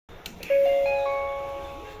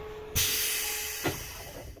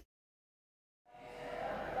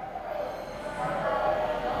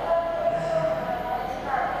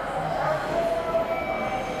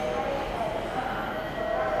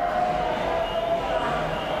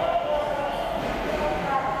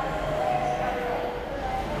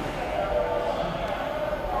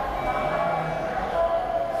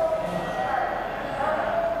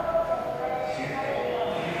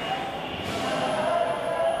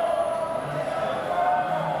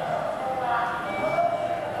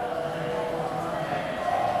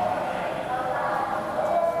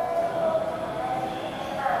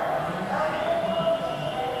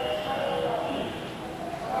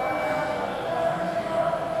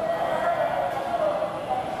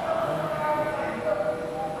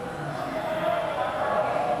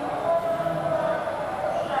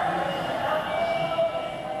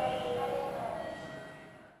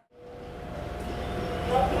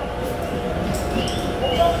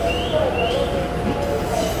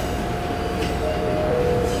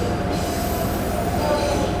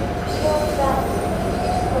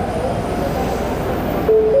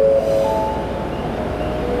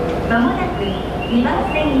まもなく2番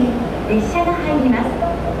線に列車が入ります。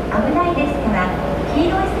危ないですから黄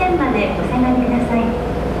色い線までお下がりください。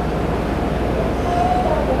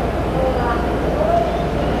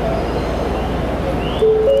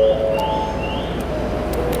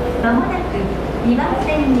まもなく2番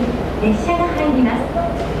線に列車が入ります。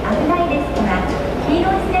危ないですから黄色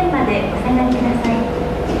い線までお下がりください。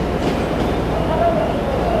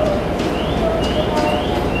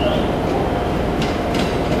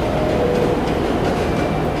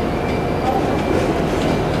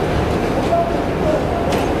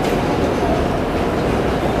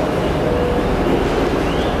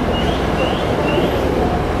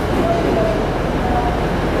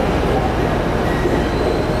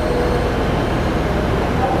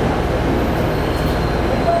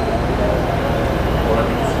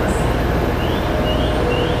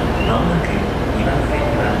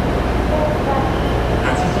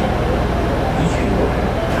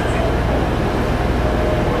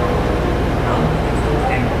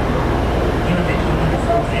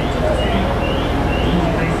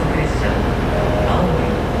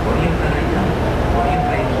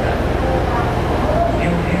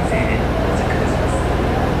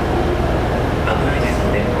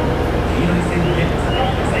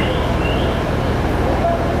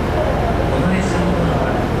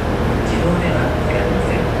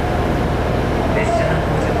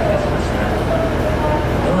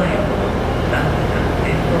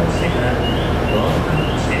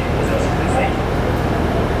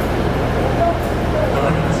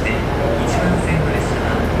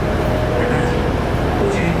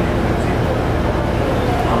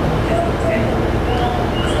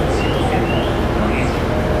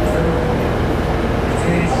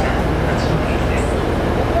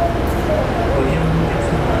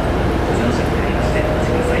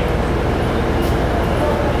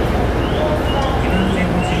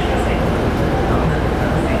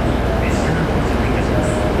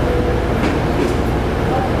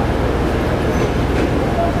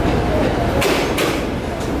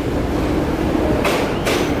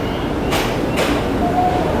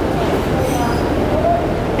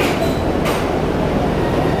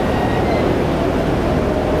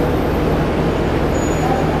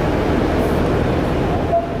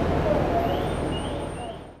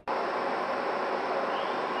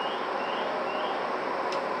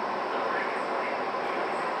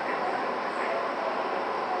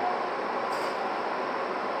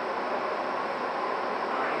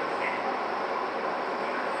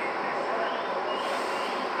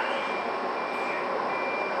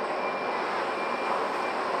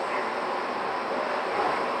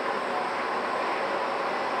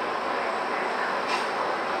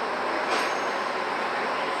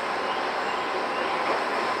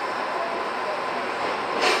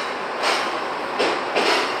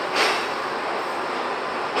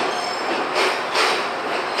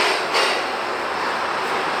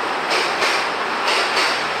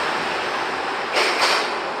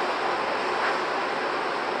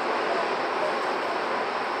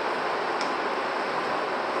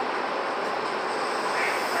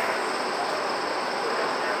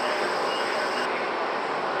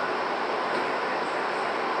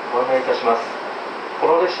ご案内いたします。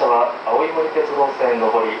この列車は青い森鉄道線上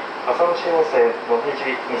り浅虫温泉野辺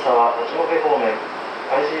地三沢八戸方面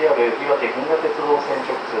IGR いわて銀河鉄道線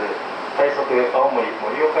直通快速青森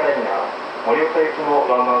盛岡ライナー盛岡行きの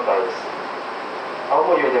ワンマンカーです。青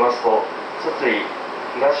森を出ますと筒井、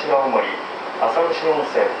東青森、浅虫温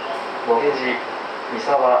泉、野辺地、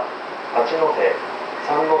三沢、八戸、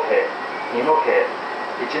三戸、二戸、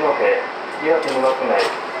一戸、岩手沼区内、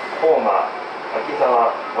宝馬、秋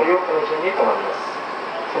沢、盛岡の順に停まります。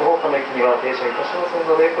その他の駅には停車いたしません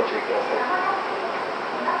のでご注意ください。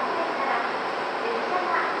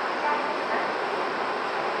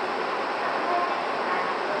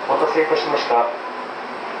お待たせいたしました。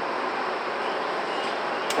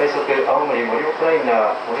快速青森盛岡ライ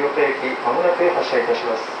ナー盛岡行きまもなく発車いたし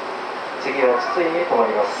ます。次は筒井に停ま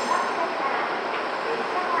ります。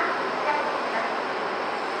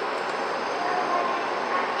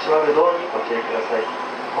閉まるドアにご注意ください。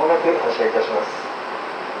まもなく発車いたします。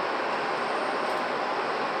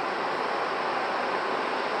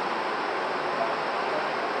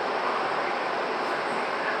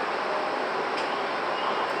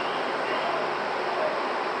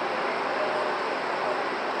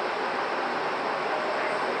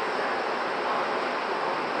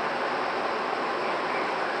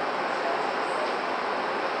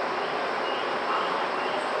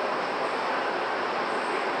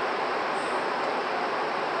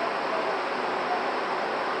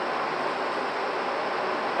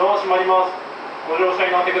ドア閉まります。ご乗車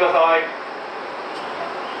になってください。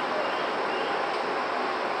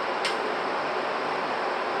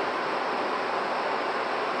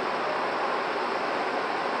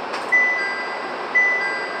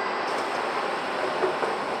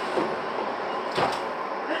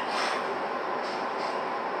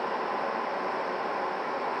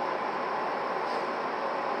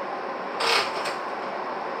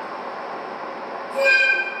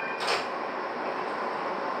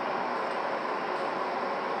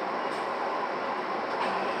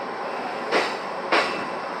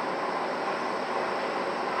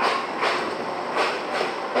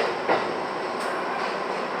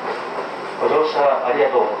ご乗車ありが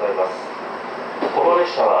とうございます。この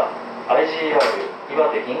列車は IGR いわ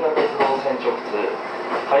て銀河鉄道線直通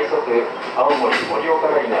快速青森盛岡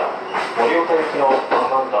ライナー盛岡行きのワン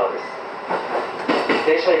マンカーです。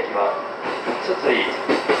停車駅は筒井、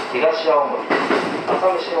東青森、浅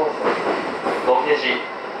虫温泉、野辺地、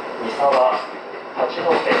三沢、八戸、三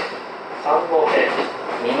戸、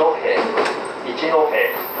二戸、一戸、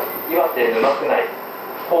岩手沼区内、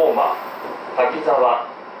高馬、滝沢、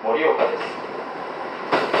盛岡です。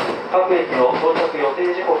各駅の到着予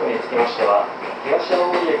定時刻につきましては、東青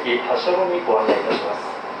森駅発車後にご案内いたします。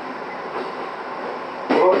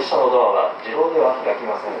この列車のドアは自動では開き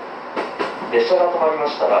ません。列車が止まりま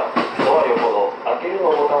したら、ドア横の開ける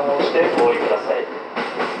のボタンを押してお降りください。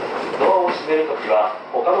ドアを閉めるときは、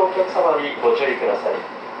他のお客様にご注意ください。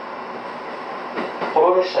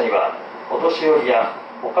この列車には、お年寄りや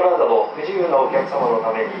お体の不自由なお客様の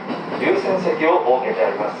ために優先席を設けてあ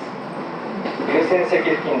ります。優先席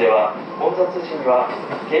付近では混雑時には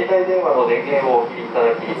携帯電話の電源をお切りいた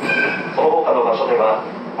だき、その他の場所では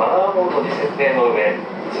マナーモードに設定の上、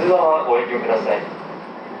通話はご遠慮ください。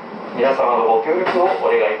皆様のご協力をお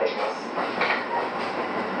願いいたします。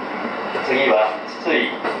次は筒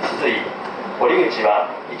井、降り口は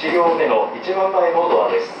1両目の一番前のド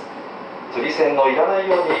アです。釣り線のいらない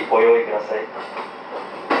ようにご用意ください。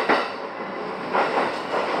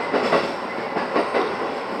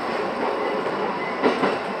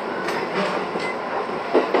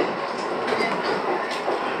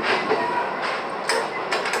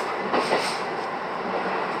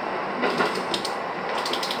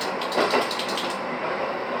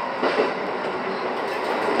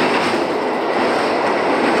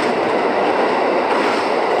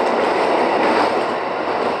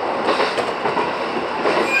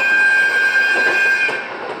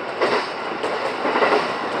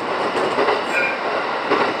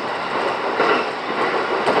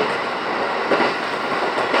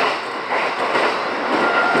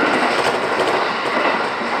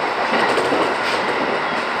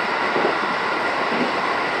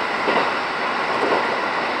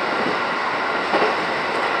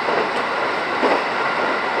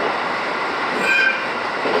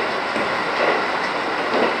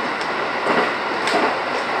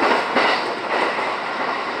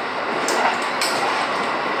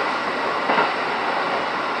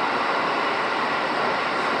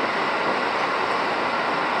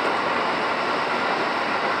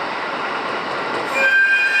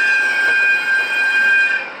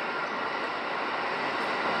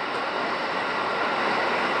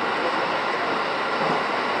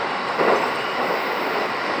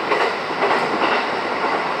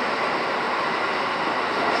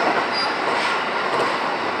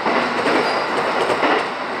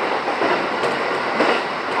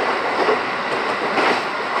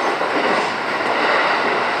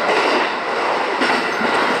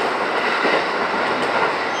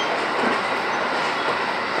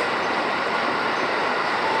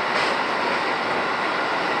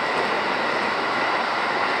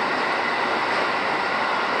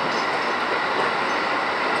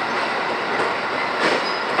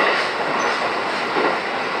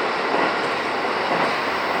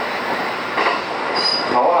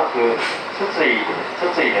筒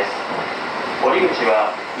井です。降り口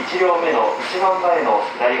は1両目の一番前の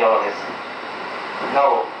左側です。な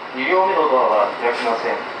お、2両目のドアは開きま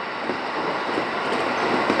せん。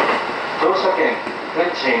乗車券、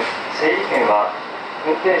運賃、整理券は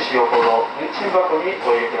運転士横の運賃箱に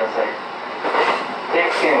お入れください。定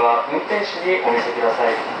期券は運転士にお見せくださ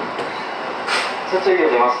い。筒井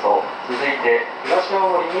を出ますと、続いて東青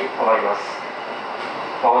森に停まります。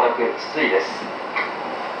まもなく筒井です。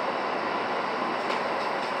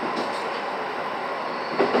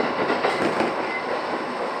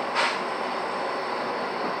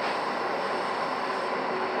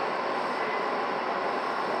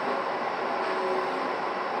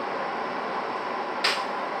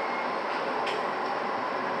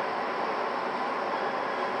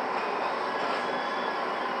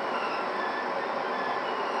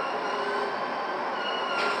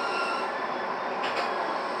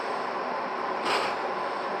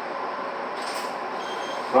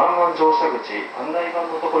湾乗車口案内板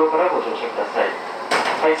のところからご乗車ください。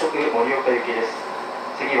快速盛岡行きです。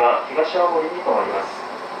次は東青森に停まります。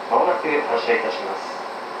まもなく発車いたします。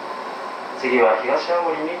次は東青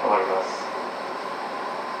森に停まります。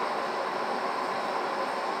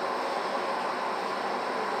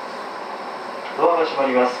ドアが閉ま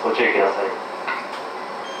ります。ご注意ください。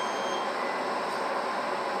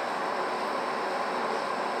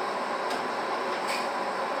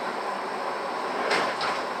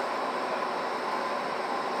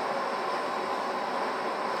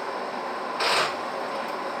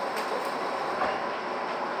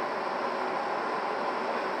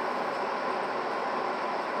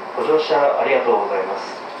ご乗車ありがとうございま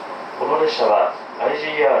す。この列車は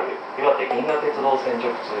IGR 岩手銀河鉄道線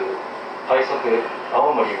直通快速青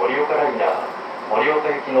森盛岡ライナー盛岡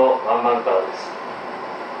行きのワンマンカーです。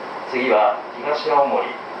次は東青森降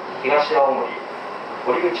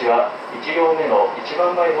り口は1両目の一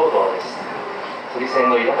番前のドアです。釣り線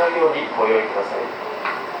のいらないようにご用意ください。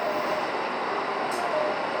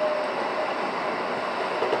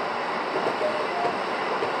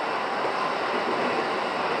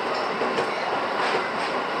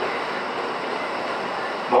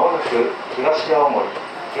まもなく東青森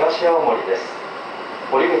です。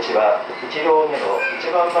降り口は1両目の一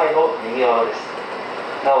番前の右側です。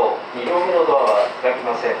なお2両目のドアは開き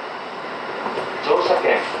ません。乗車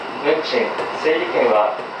券、運賃、整理券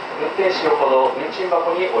は運転士横の運賃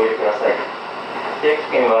箱にお入れください。定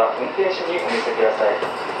期券は運転士にお見せください。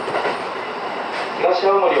東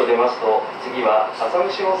青森を出ますと次は浅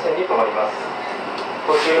虫温泉に停まります。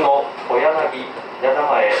途中の小柳、矢田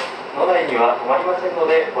前、野内には止まりませんの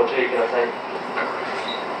でご注意ください。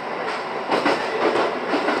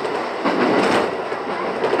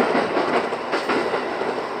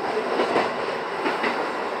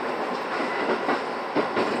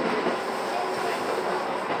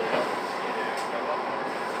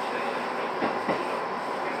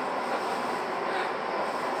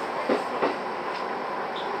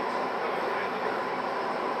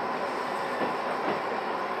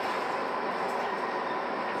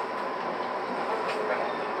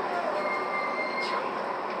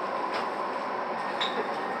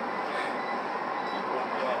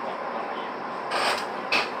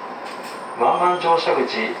ワンマン乗車口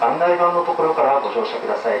案内板のところからご乗車く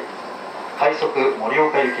ださい。快速盛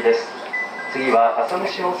岡行きです。次は浅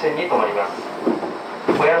虫温泉に停まります。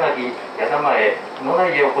小柳、矢田前、野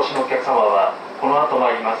内へお越しのお客様はこの後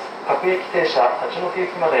参ります各駅停車八戸行き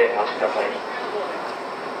までお待ちください。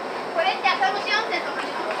これって浅虫温泉とかに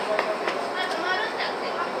止まるんだって。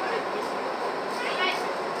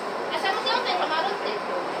浅虫温泉止まるって。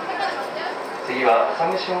次は浅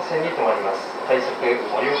虫温泉に停まります。快速盛岡行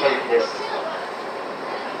きです。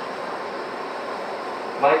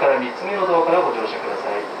前から3つ目のドアからご乗車くだ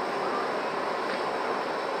さい。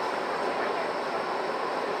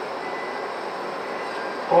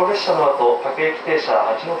この列車の後、各駅停車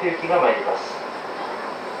八戸行きが参ります。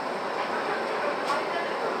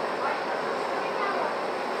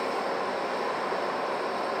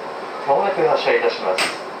まもなく発車いたします。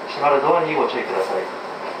閉まるドアにご注意ください。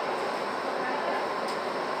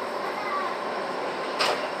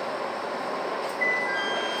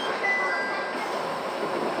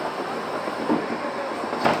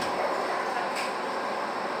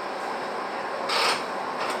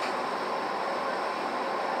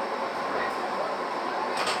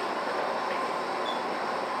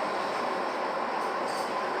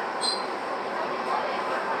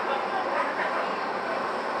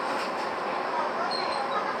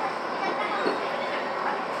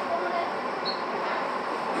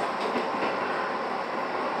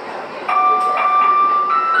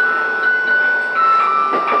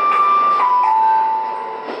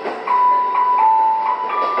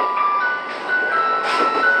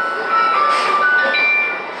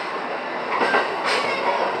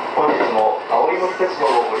鉄道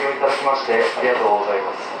をご利用いただきましてありがとうござい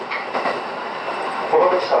ます。こ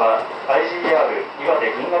の列車は IGR 岩手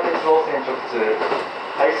銀河鉄道線直通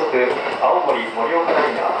快速青森盛岡ラ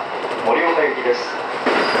イナー盛岡行きです。そ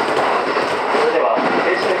れでは停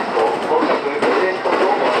車駅と到着予定時刻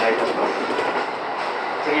をご案内いたします。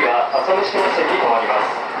次は浅虫温泉に停まりま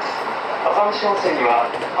す。浅虫温泉には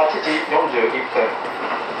8時41分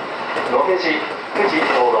野毛寺9時ち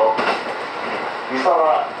ょうど三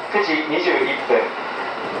沢9時21分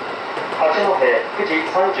八戸9時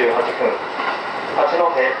38分八戸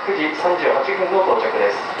9時38分の到着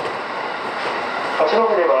です。八戸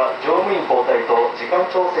では乗務員交代と時間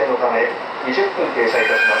調整のため20分停車い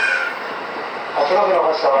たします。八戸の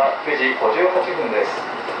発車は9時58分です。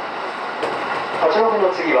八戸の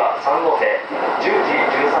次は三戸、10時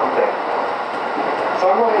13分。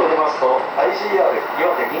三戸を出ますと IGR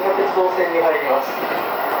岩手銀河鉄道線に入ります。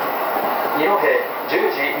二戸10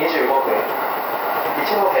時25分、一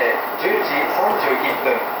戸10時31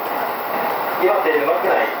分、岩手沼宮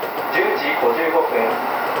内10時55分、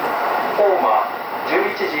大間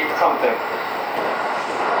11時3分、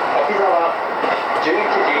滝沢11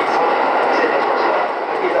時3分、失礼いたしました。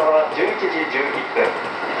滝沢11時11分、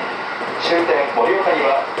終点盛岡に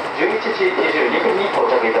は11時22分に到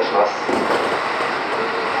着いたします。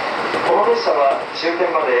この列車は終点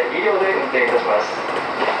まで2両で運転いたします。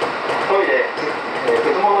トイレ、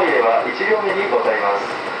くず物入れは1両目にございます。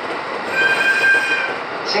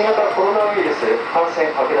新型コロナウイルス感染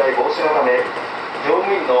拡大防止のため、乗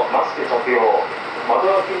務員のマスク着用、窓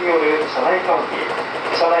開けによる車内換気、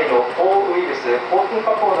車内の抗ウイルス抗菌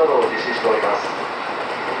加工などを実施しております。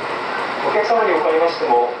お客様におかれまして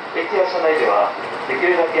も、駅や車内ではでき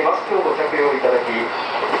るだけマスクをご着用いただき、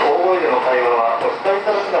大声での会話はお控えい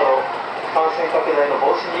ただくなど、感染拡大の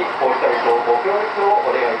防止にご理解とご協力を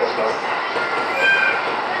お願いいたします。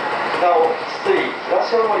なお、筒井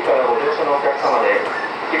東青森からご乗車のお客様で、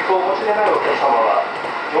切符をお持ちでないお客様は、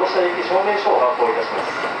乗車駅証明書を発行いたしま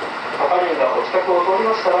す。係員がお近くを通り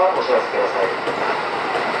ましたらお知らせください。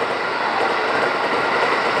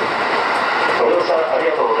ご乗車あり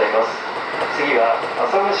がとうございます。次は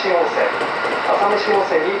浅虫温泉、浅虫温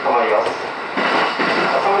泉に停まります。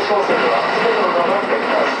浅虫温泉では全てのドアが開き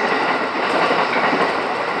ます。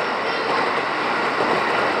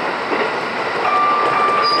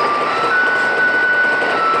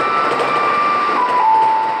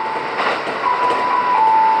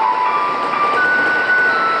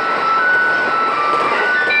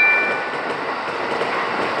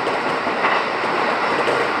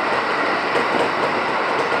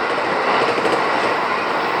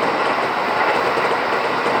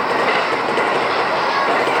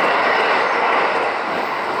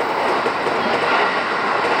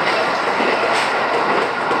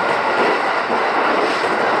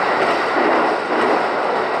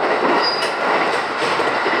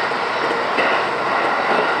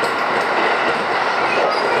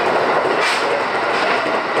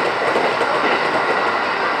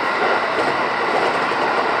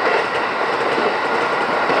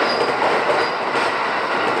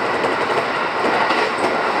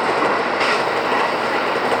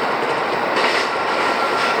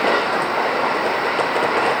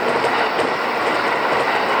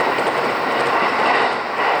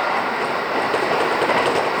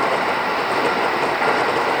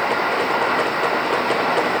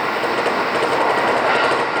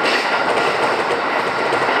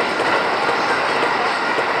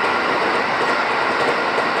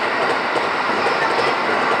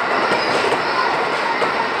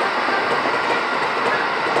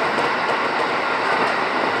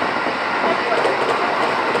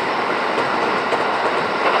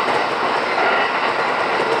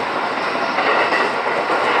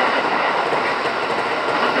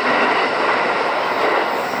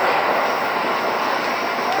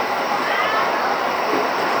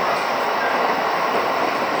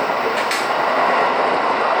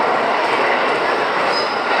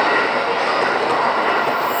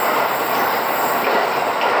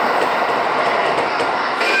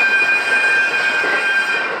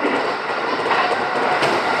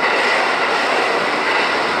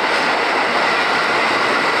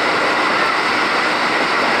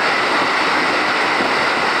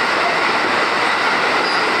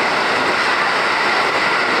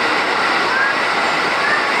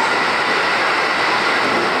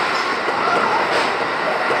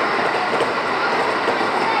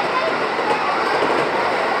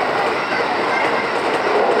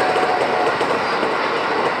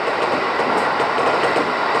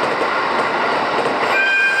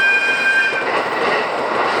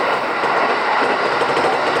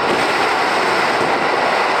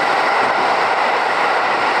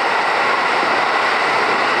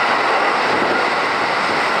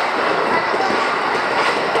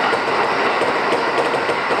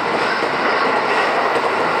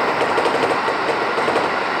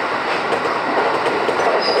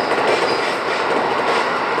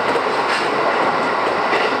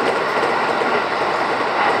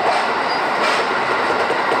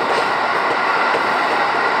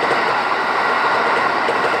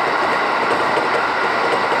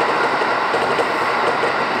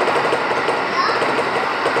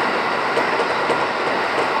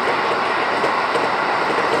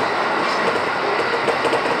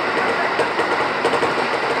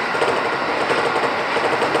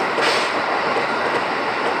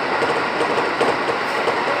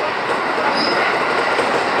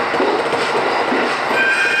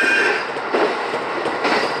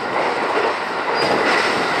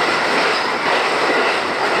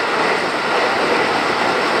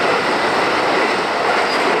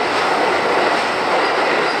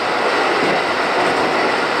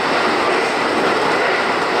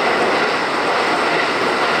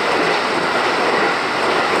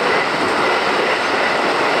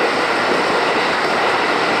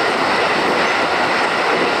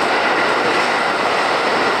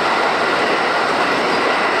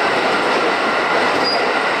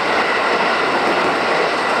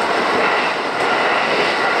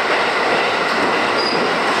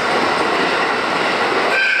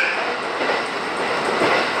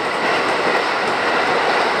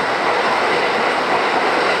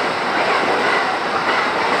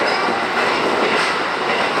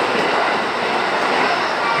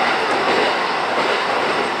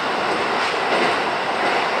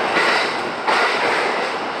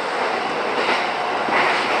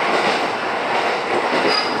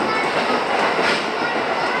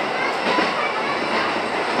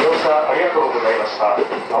は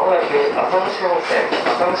まもなく浅虫温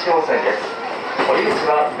泉です。降り口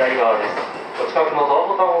は左側です。お近くのド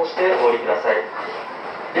アボタンを押してお降りください。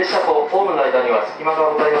列車とホームの間には隙間が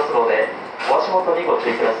ございますので、お足元にご注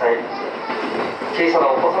意ください。小さな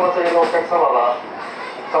お子様連れのお客様は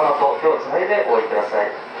奥様と手をつないでお降りくださ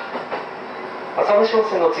い。浅虫温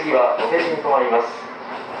泉の次は野毛地に停まります。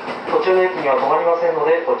途中の駅には止まりませんの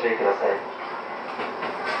でご注意ください。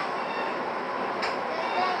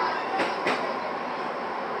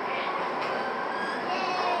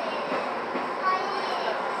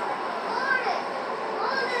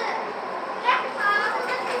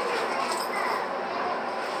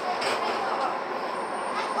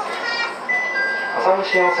浅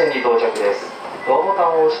虫温泉に到着です。ドアボタ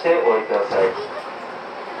ンを押してお降りください。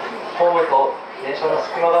ホームと電車の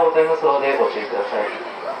隙間がございますのでご注意ください。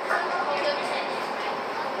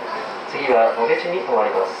次は野毛地に停まり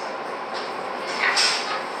ます。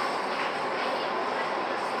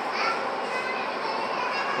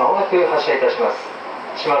まもなく発車いたします。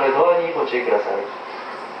閉まるドアにご注意ください。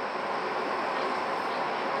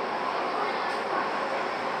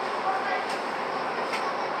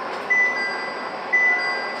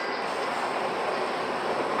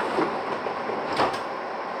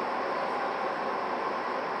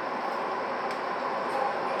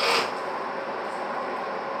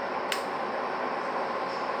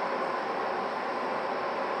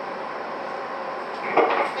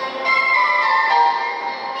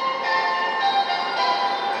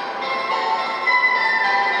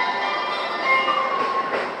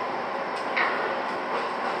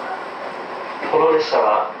この列車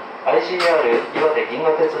は IGR いわて銀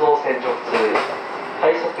河鉄道線直通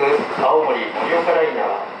快速青森盛岡ライナ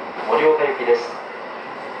ー盛岡行きです。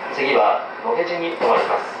次は野毛地に停まり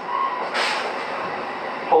ます。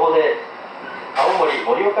ここで青森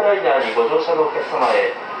盛岡ライナーにご乗車のお客様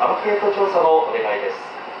へアンケート調査のお願いです。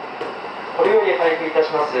これより配布いたし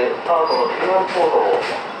ますカードの QR コードを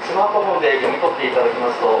スマートフォンで読み取っていただきま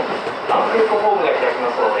すとアンケートフォームが開きま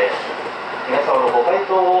すので皆様のご回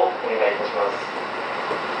答をお願いいたします。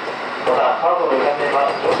また、カードの裏面は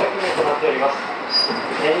乗車記念となっております。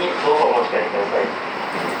事前にどうぞお持ち帰りください。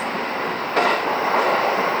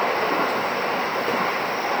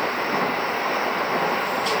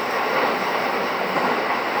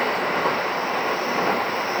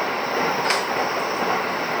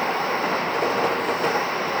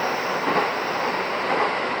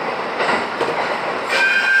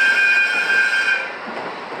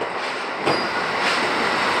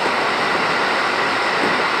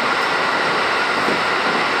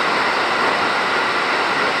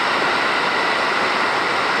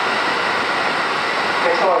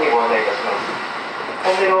ト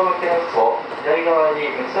ンネルを抜けますと左側に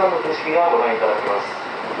陸奥湾の景色がご覧いただけます。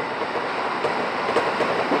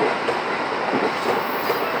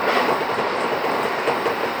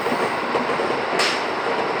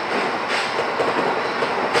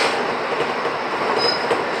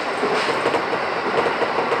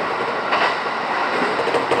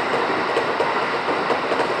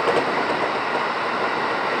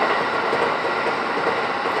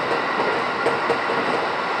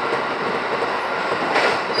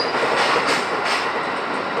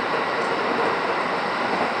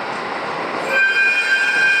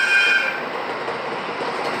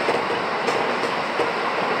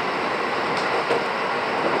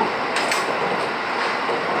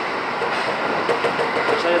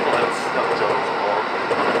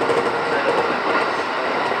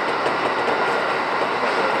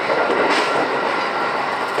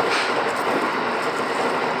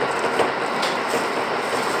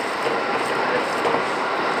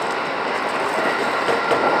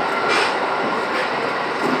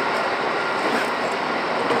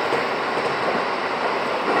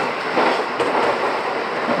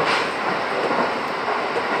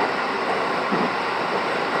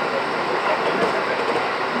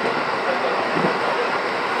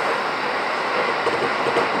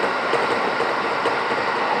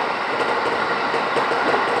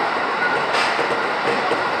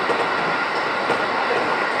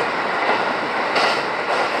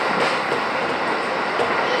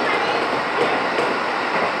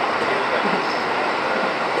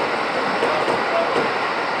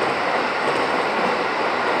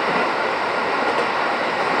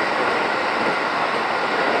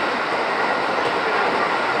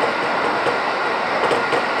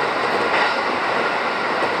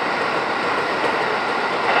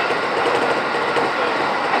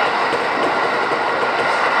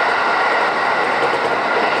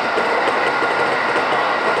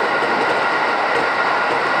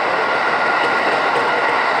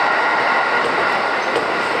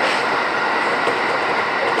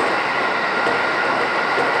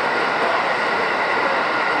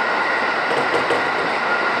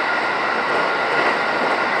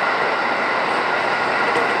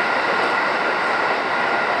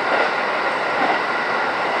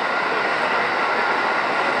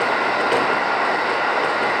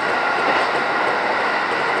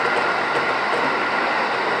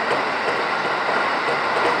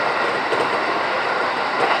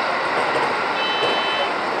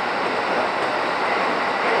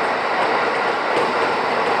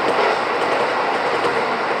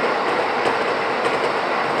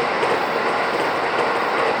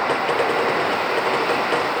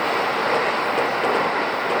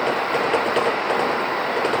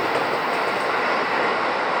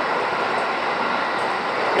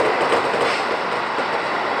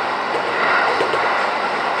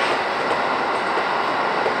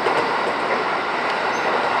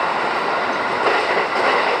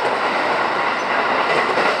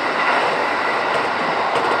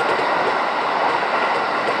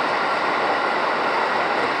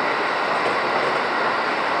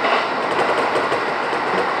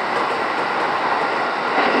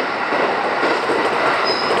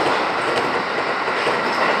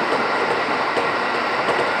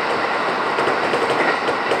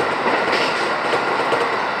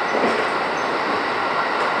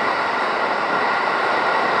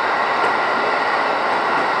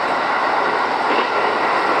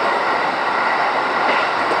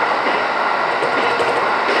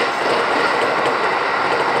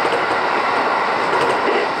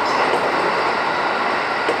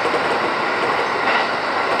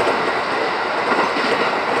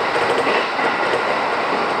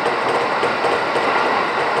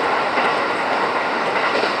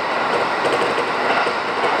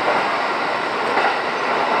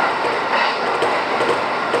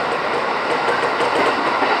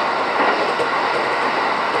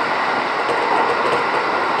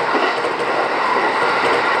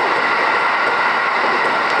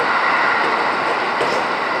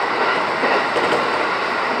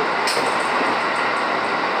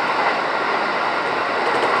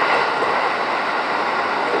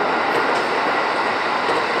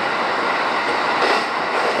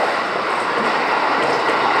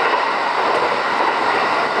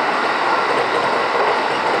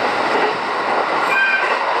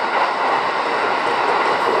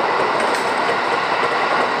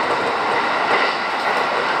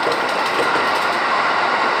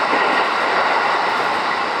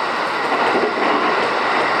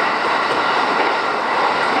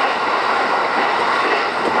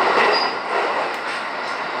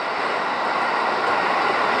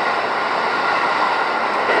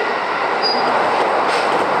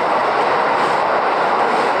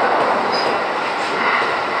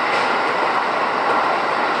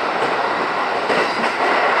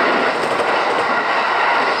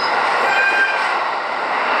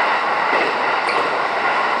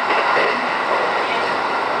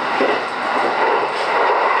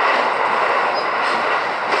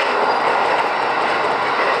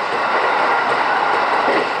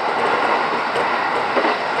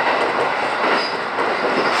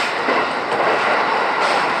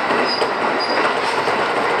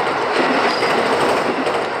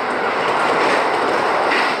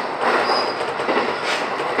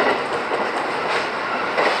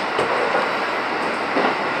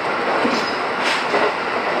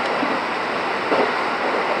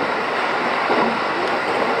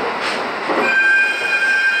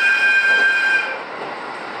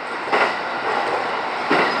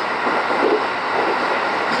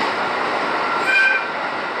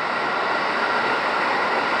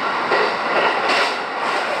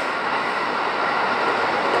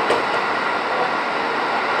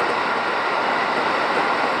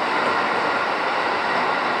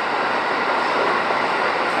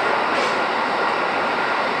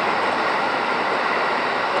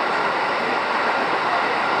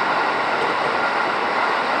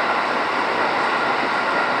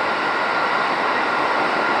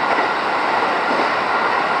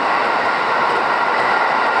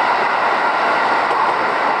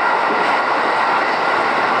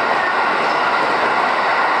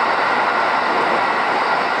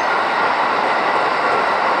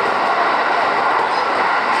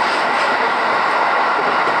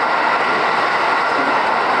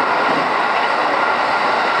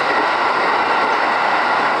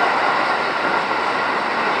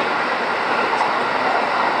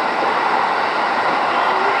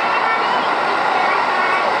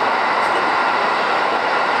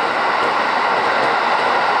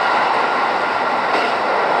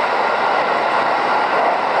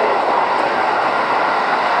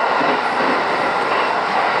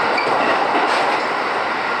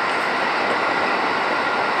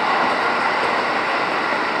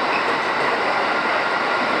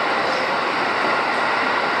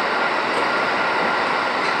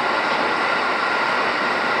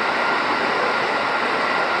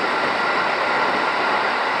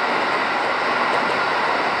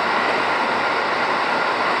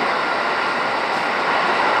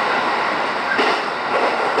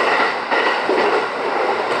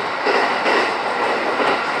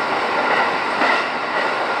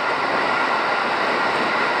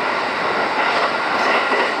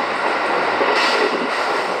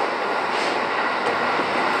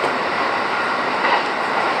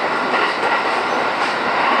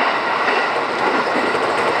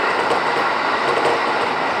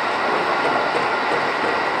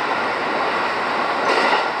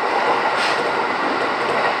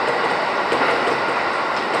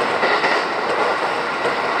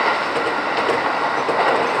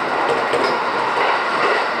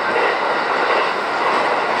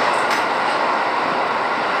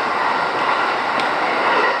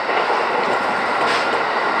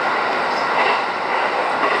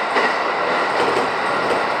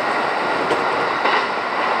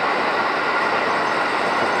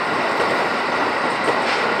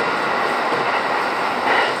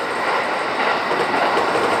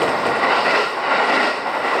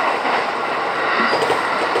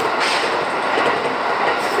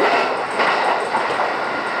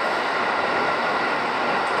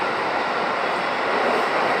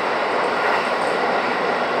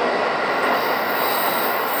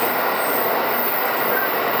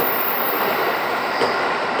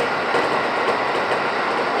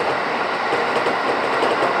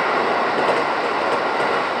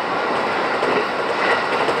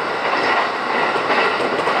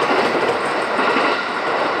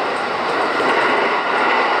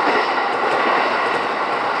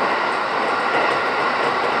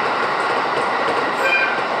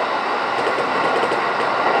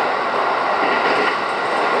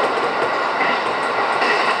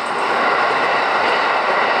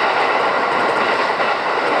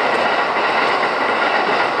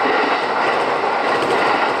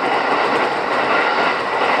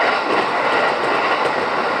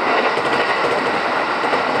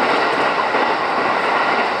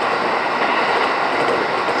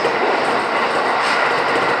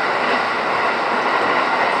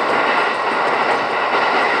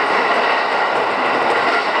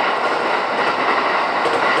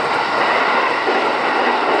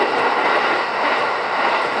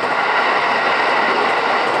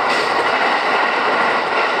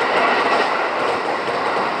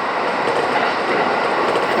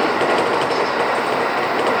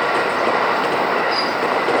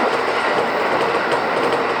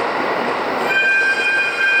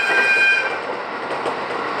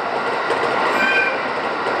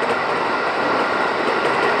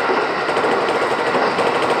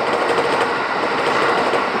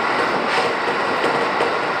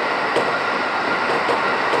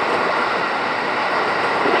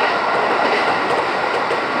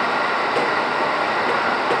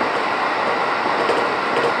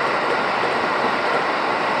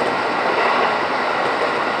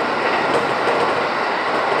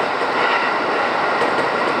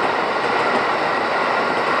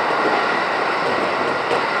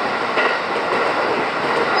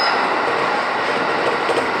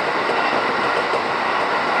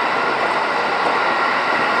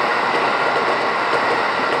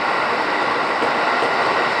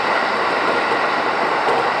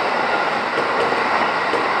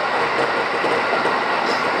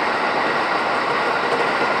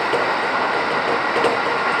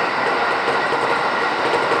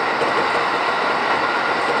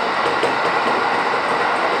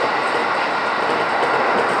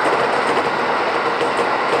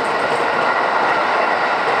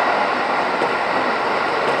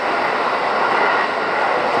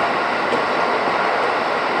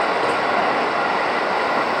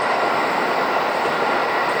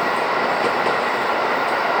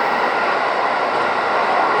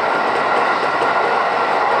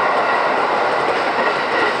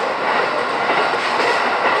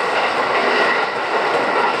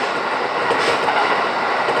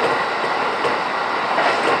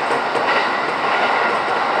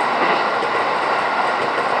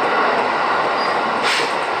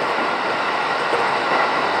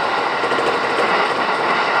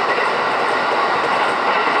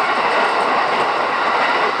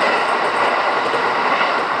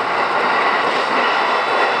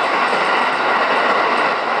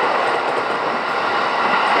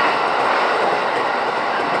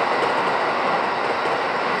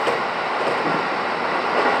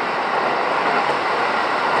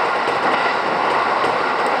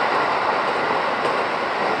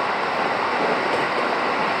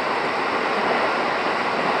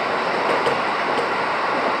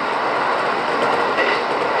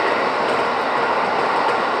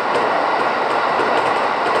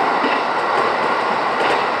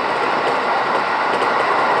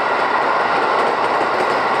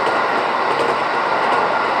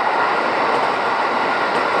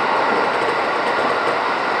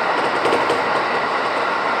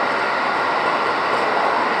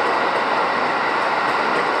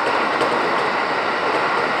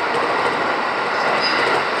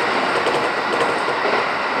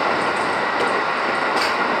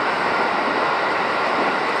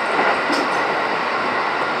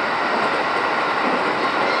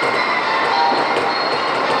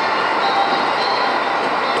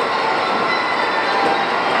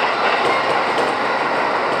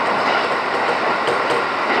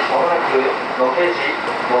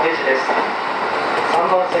です。3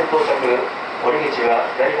番線到着、降り口は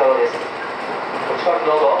左側です。お近く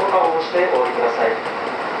のドアボタンを押してお降りください。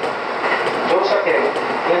乗車券、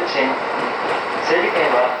運賃、整理券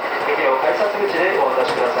は駅の改札口でお渡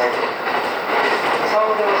しください。三沢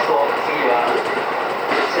を出ますと次は、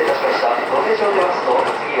失礼いたしました。野手町を出ますと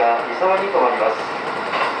次は三沢に停まります。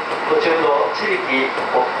途中の地引、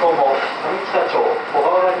奥友、上北町、小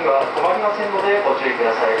川原には止まりませんのでご注意く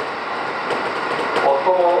ださい。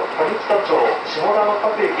夫も上北町、下田の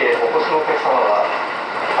各駅へお越しのお客様は、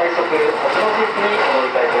快速八戸駅にお乗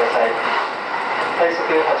り換えください。快速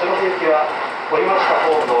八戸駅は、降りました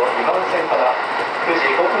ホームの2番線から9時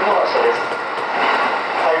5分の発車です。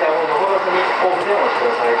階段を上らずにホームでお待ちく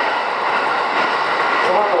ださい。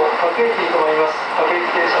その後、各駅に停まります。各駅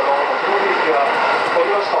停車の八戸駅は、降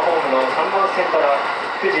りましたホームの3番線から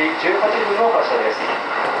9時18分の発車です。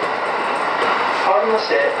変わりまし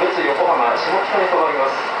て、陸奥横浜下北に停まりま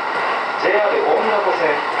す。JR 大湊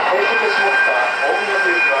線快速下北大湊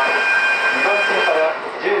行きは2番線から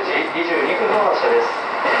10時22分の発車です。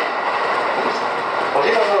お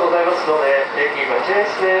時間がございますので、駅待合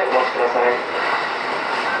室でお待ちください。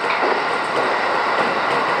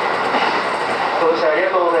ご乗車ありが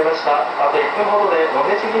とうございました。あと1分ほどで野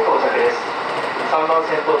毛地に到着です。3番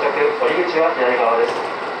線到着、降り口は左側です。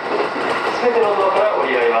すべてのドアから降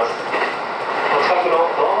りられます。お近くの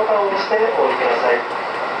ドアボタンを押してお降りください。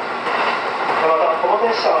また、この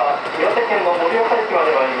列車は岩手県の盛岡駅ま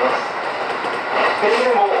で参ります。くれ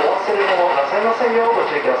ぐれもお忘れ物なさいませんようご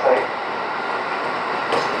注意ください。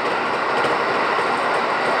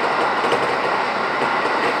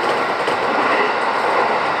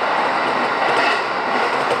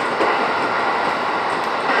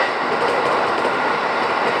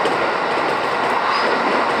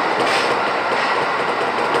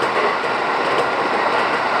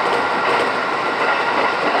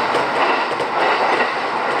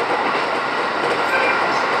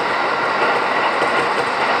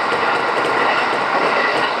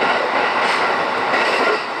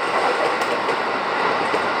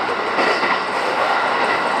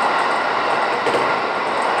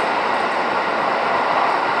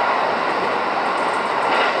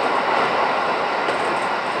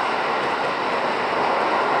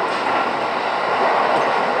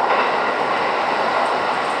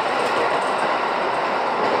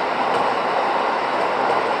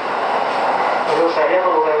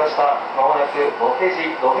まもなく野毛地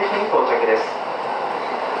に到着です。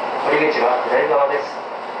降り口は左側です。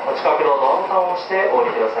お近くのドアボタンを押してお降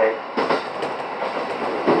りください。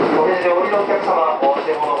野毛地でお降りのお客様、お忘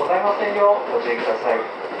れ物ございませんようご注意ください。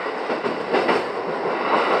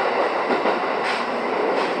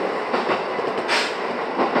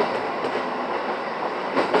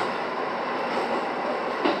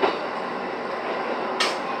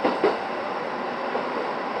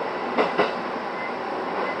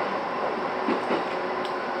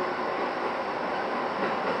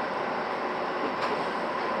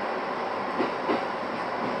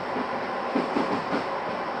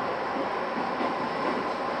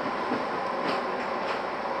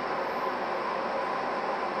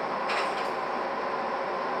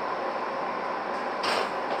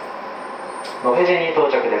野毛地に到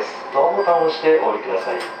着です。ドアボタンを押してお降りくだ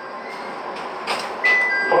さい。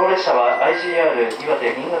この列車は IGR いわ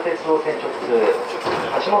て銀河鉄道線直通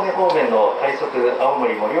八戸方面の快速青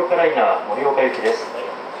森盛岡ライナー盛岡行きです。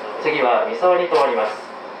次は三沢に停まります。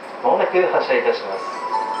まもなく発車いたします。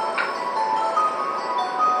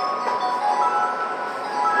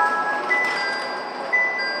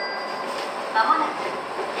まもなく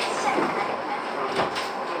列車が離れます。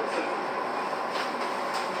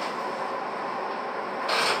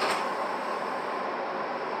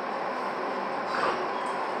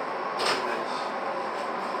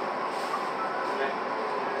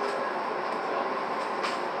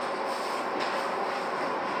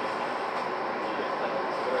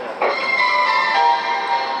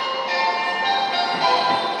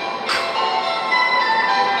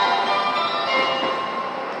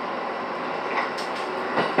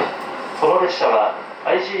この列車は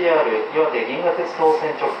IGR いわて銀河鉄道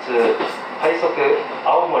線直通快速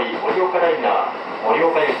青森盛岡ライナー盛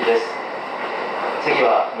岡行きです。次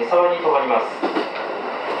は三沢に停まります。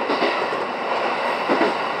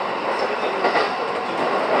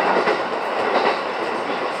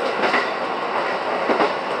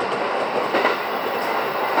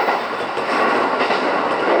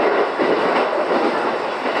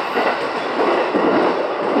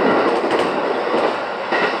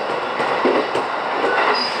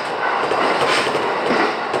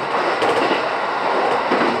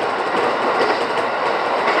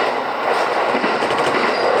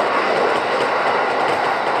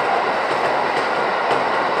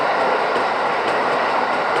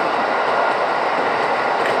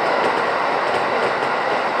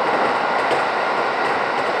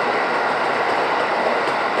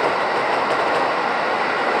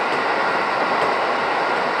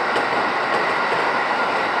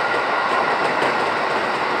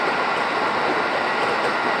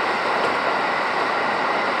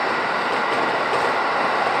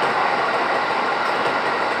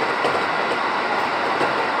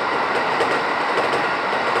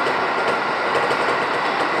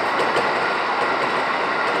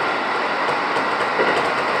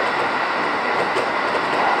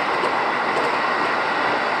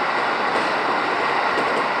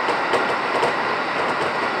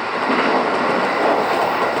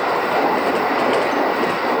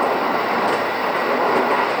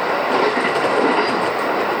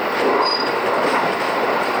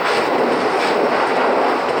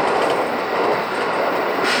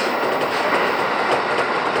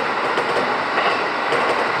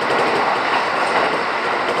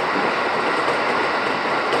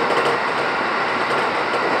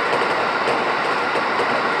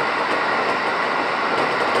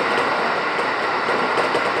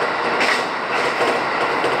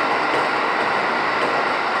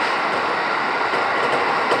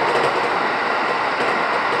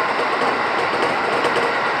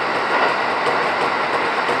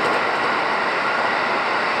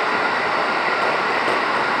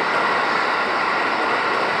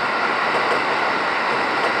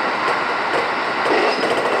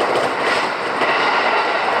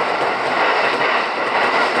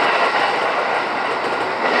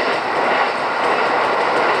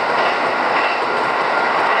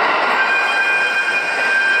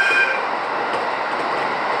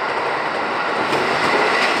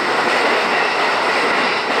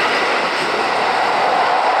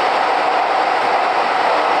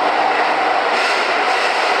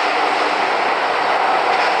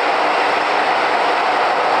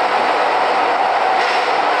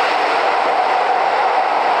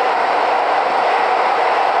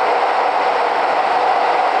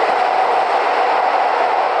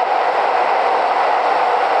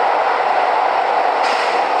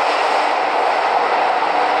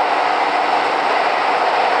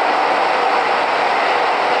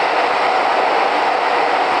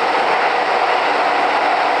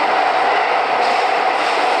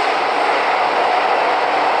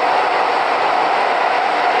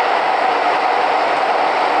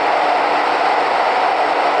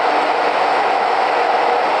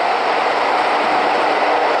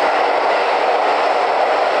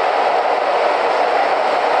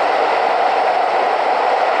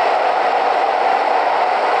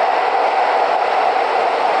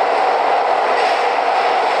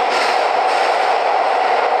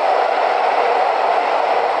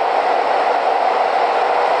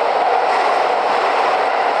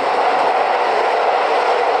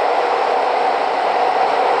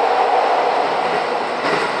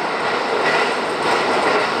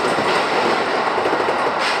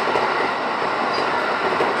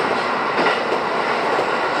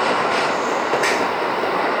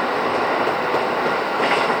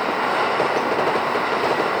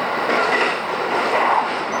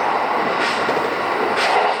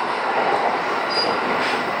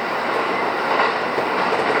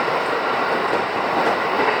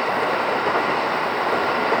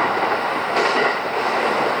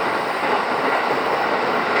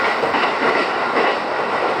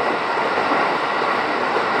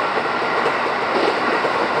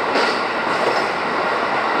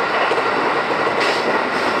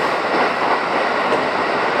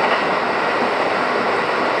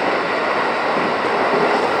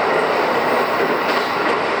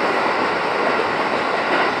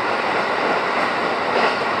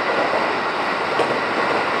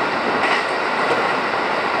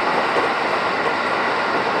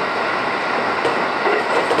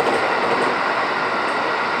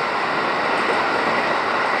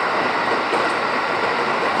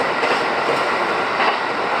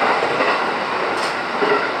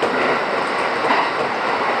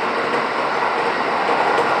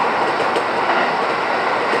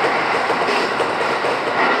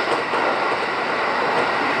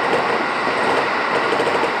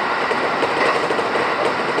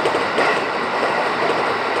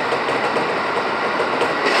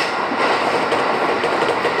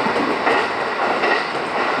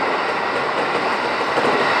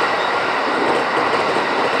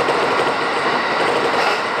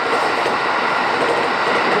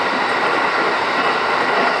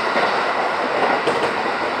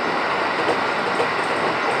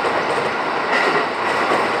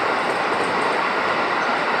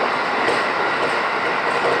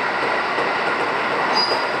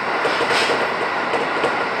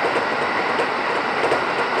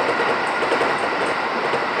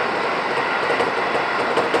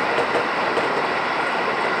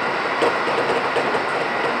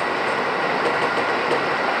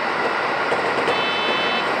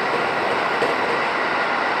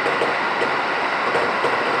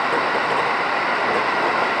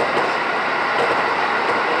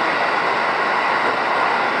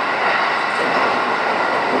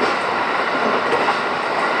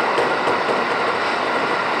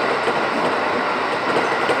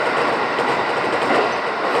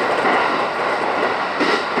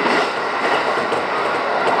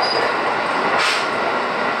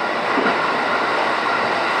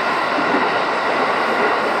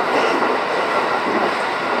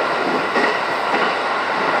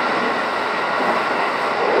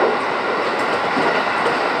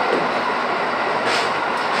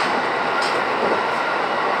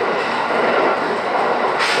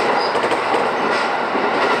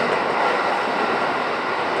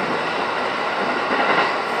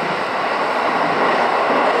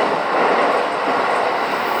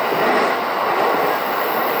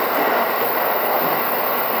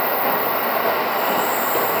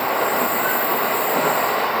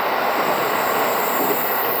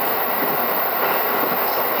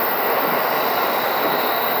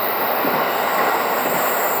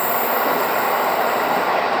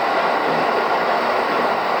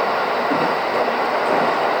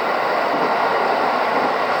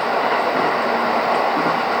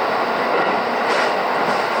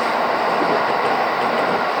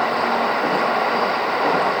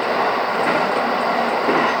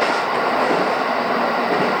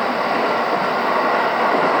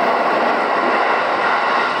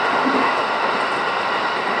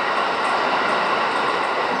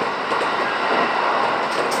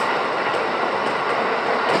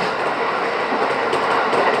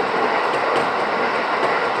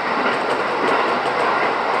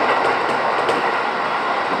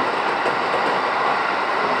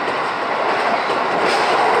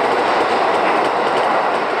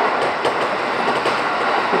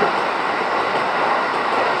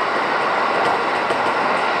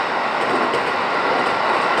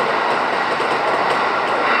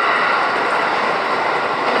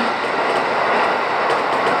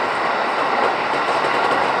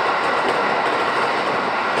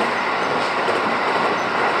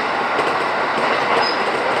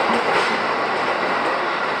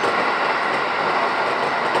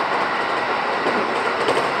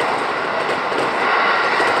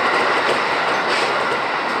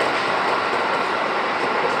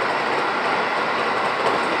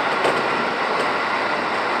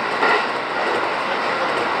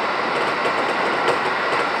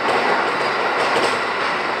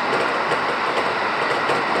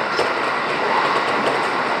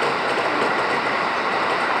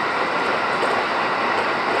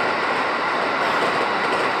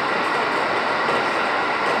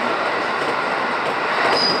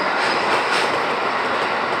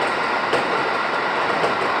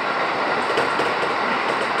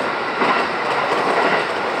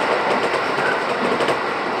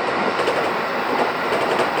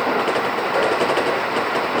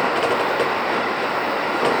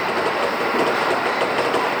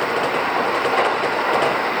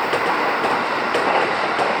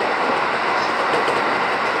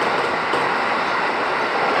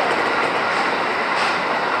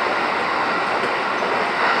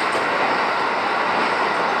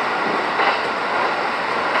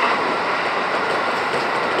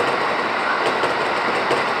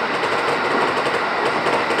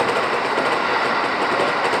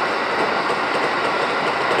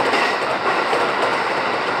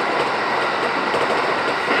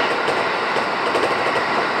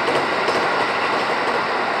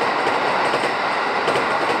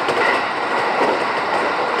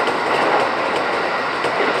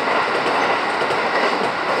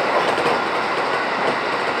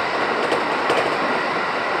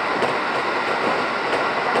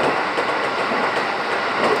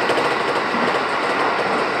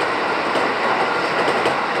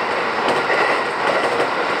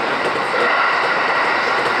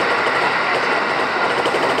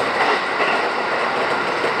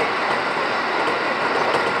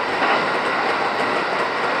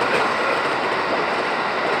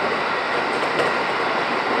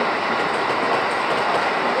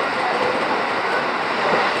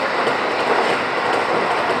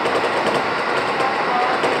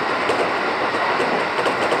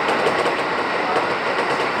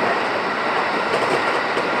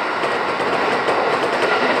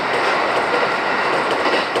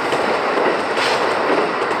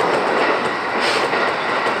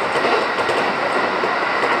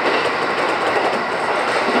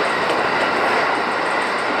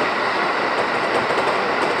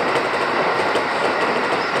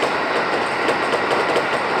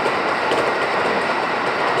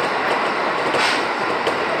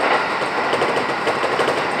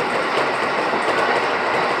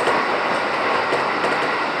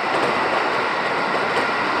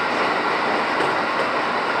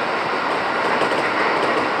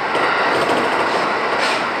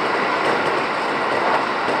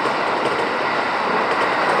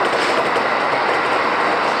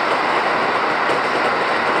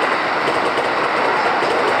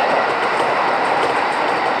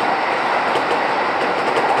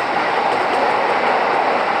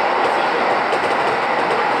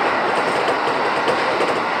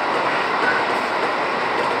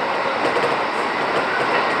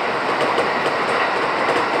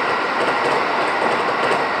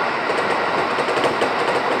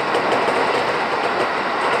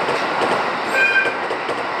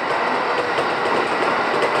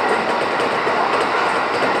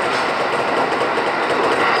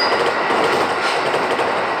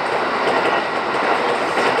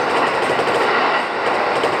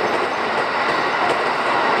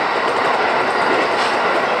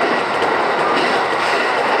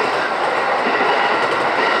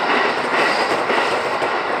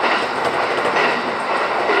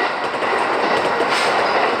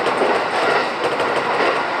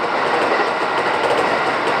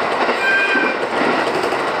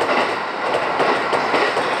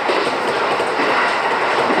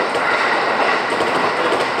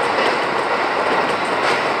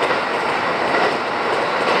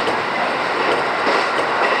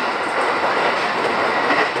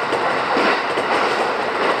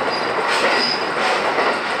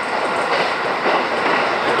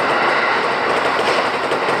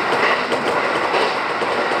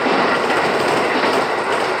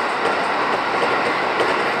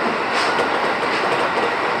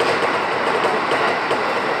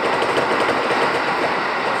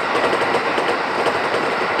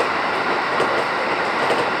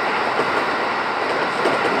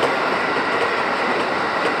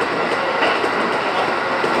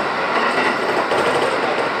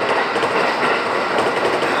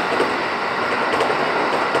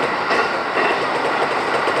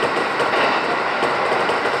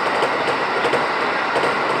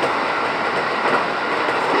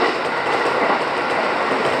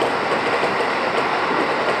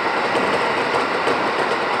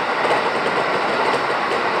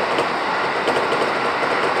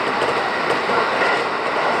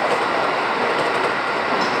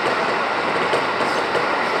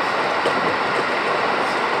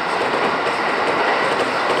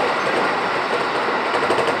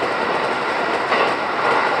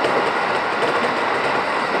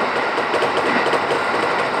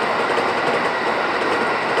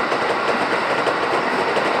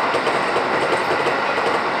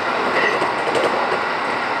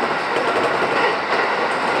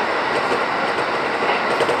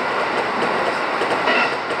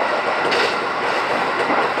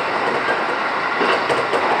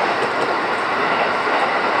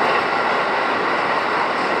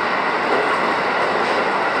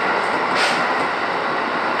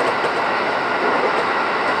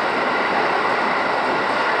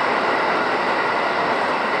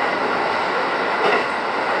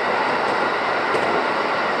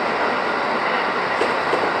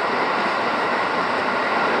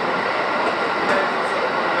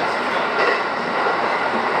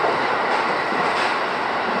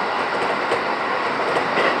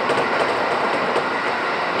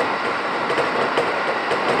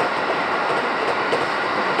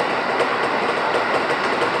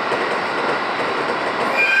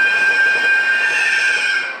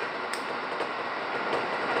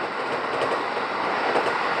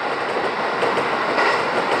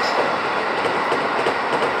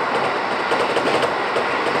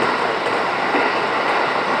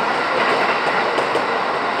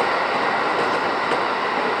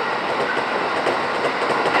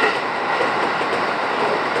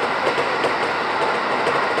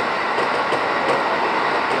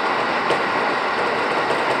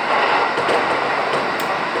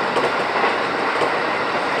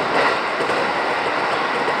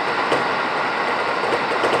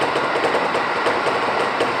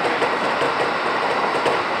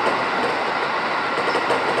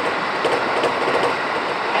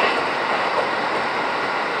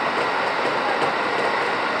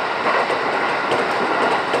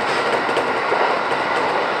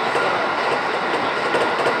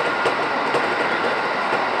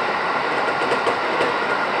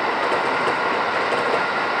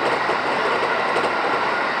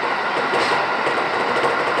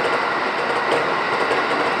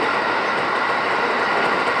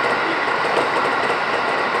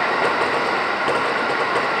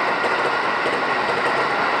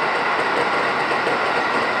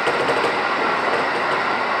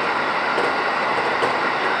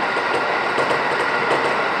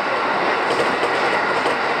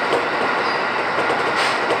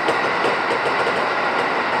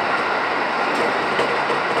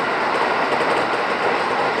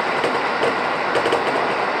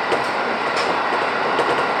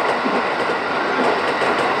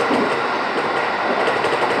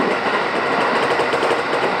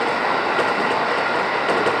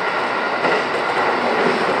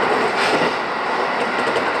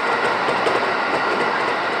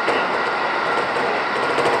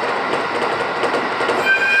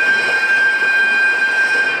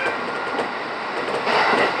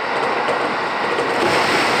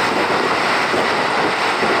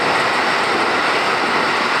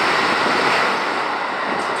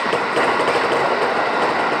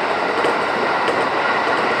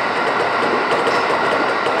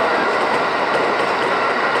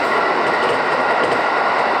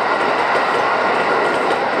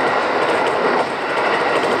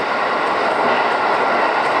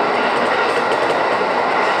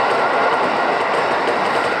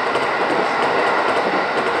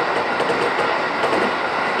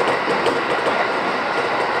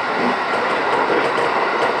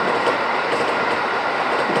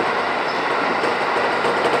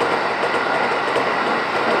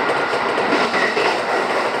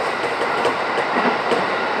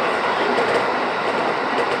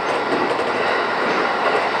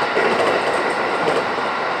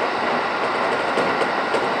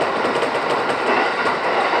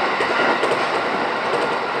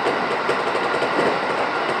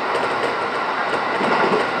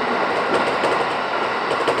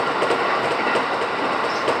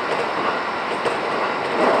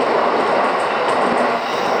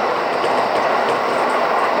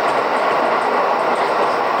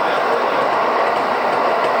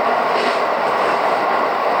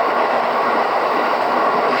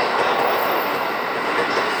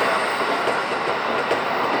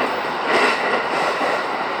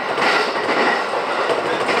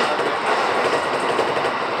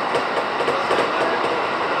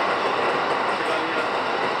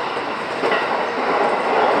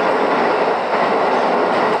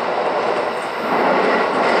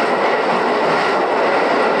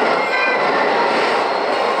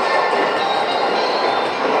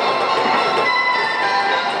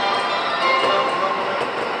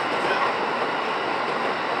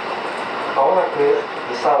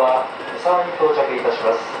三沢に到着いたし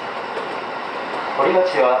ます。降り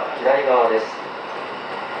口は左側です。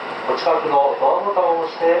お近くのドアボタンを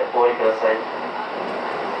押してお降りください。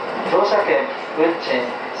乗車券、運賃、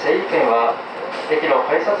整理券は駅の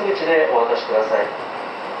改札口でお渡しください。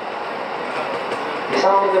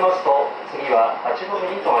三沢を出ますと次は八戸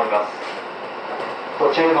に停まります。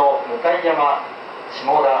途中の向山、下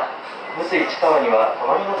田、碓市川には止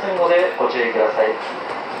まりませんのでご注意ください。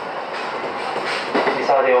三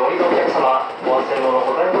沢でお降りのお客様、お忘れ物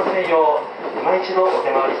ございませんよう今一度お手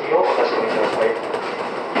回り品をお確かめください。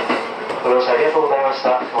ご乗車ありがとうございまし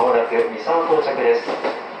た。まもなく三沢到着です。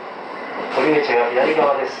降り口は左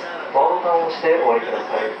側です。ドアボタンを押してお降りくださ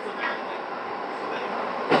い。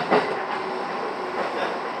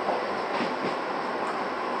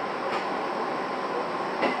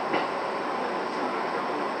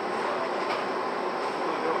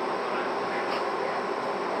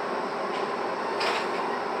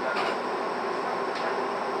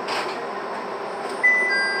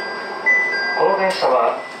この電車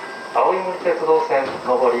は青い森鉄道線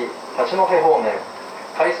上り八戸方面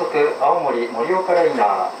快速青森盛岡ライ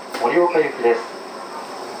ナー盛岡行きです。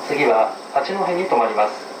次は八戸に停まりま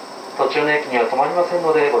す。途中の駅には停まりません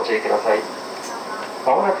のでご注意ください。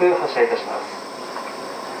まもなく発車いたします。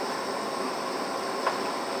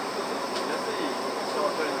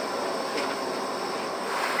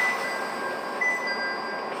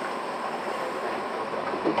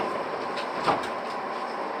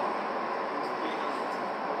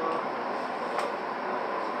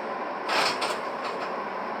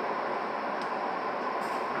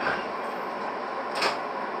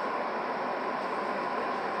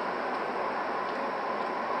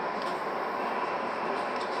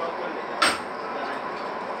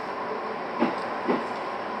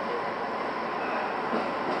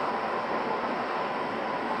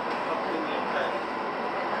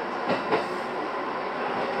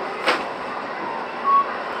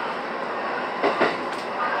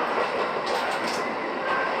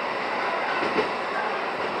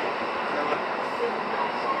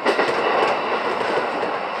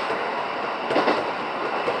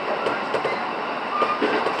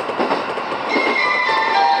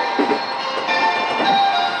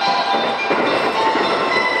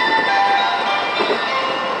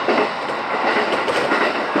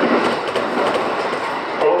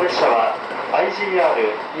IGR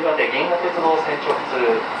いわて銀河鉄道線直通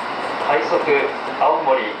快速青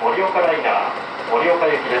森盛岡ライナー盛岡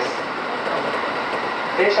行きです。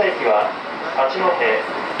停車駅は八戸、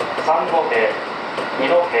三戸、二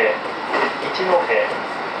戸、一戸、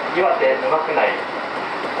岩手沼区内、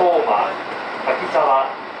高馬、滝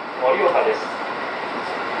沢、盛岡です。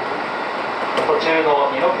途中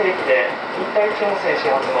の二戸駅で新田一温泉始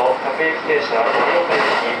発の各駅停車盛岡行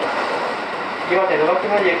き、岩手沼区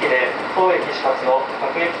内駅で当駅始発の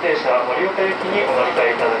各駅停車盛岡行きにお乗り換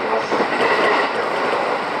えいただきます。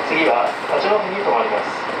次は八戸に停まります。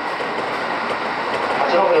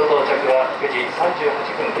八戸の到着は9時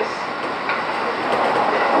38分です。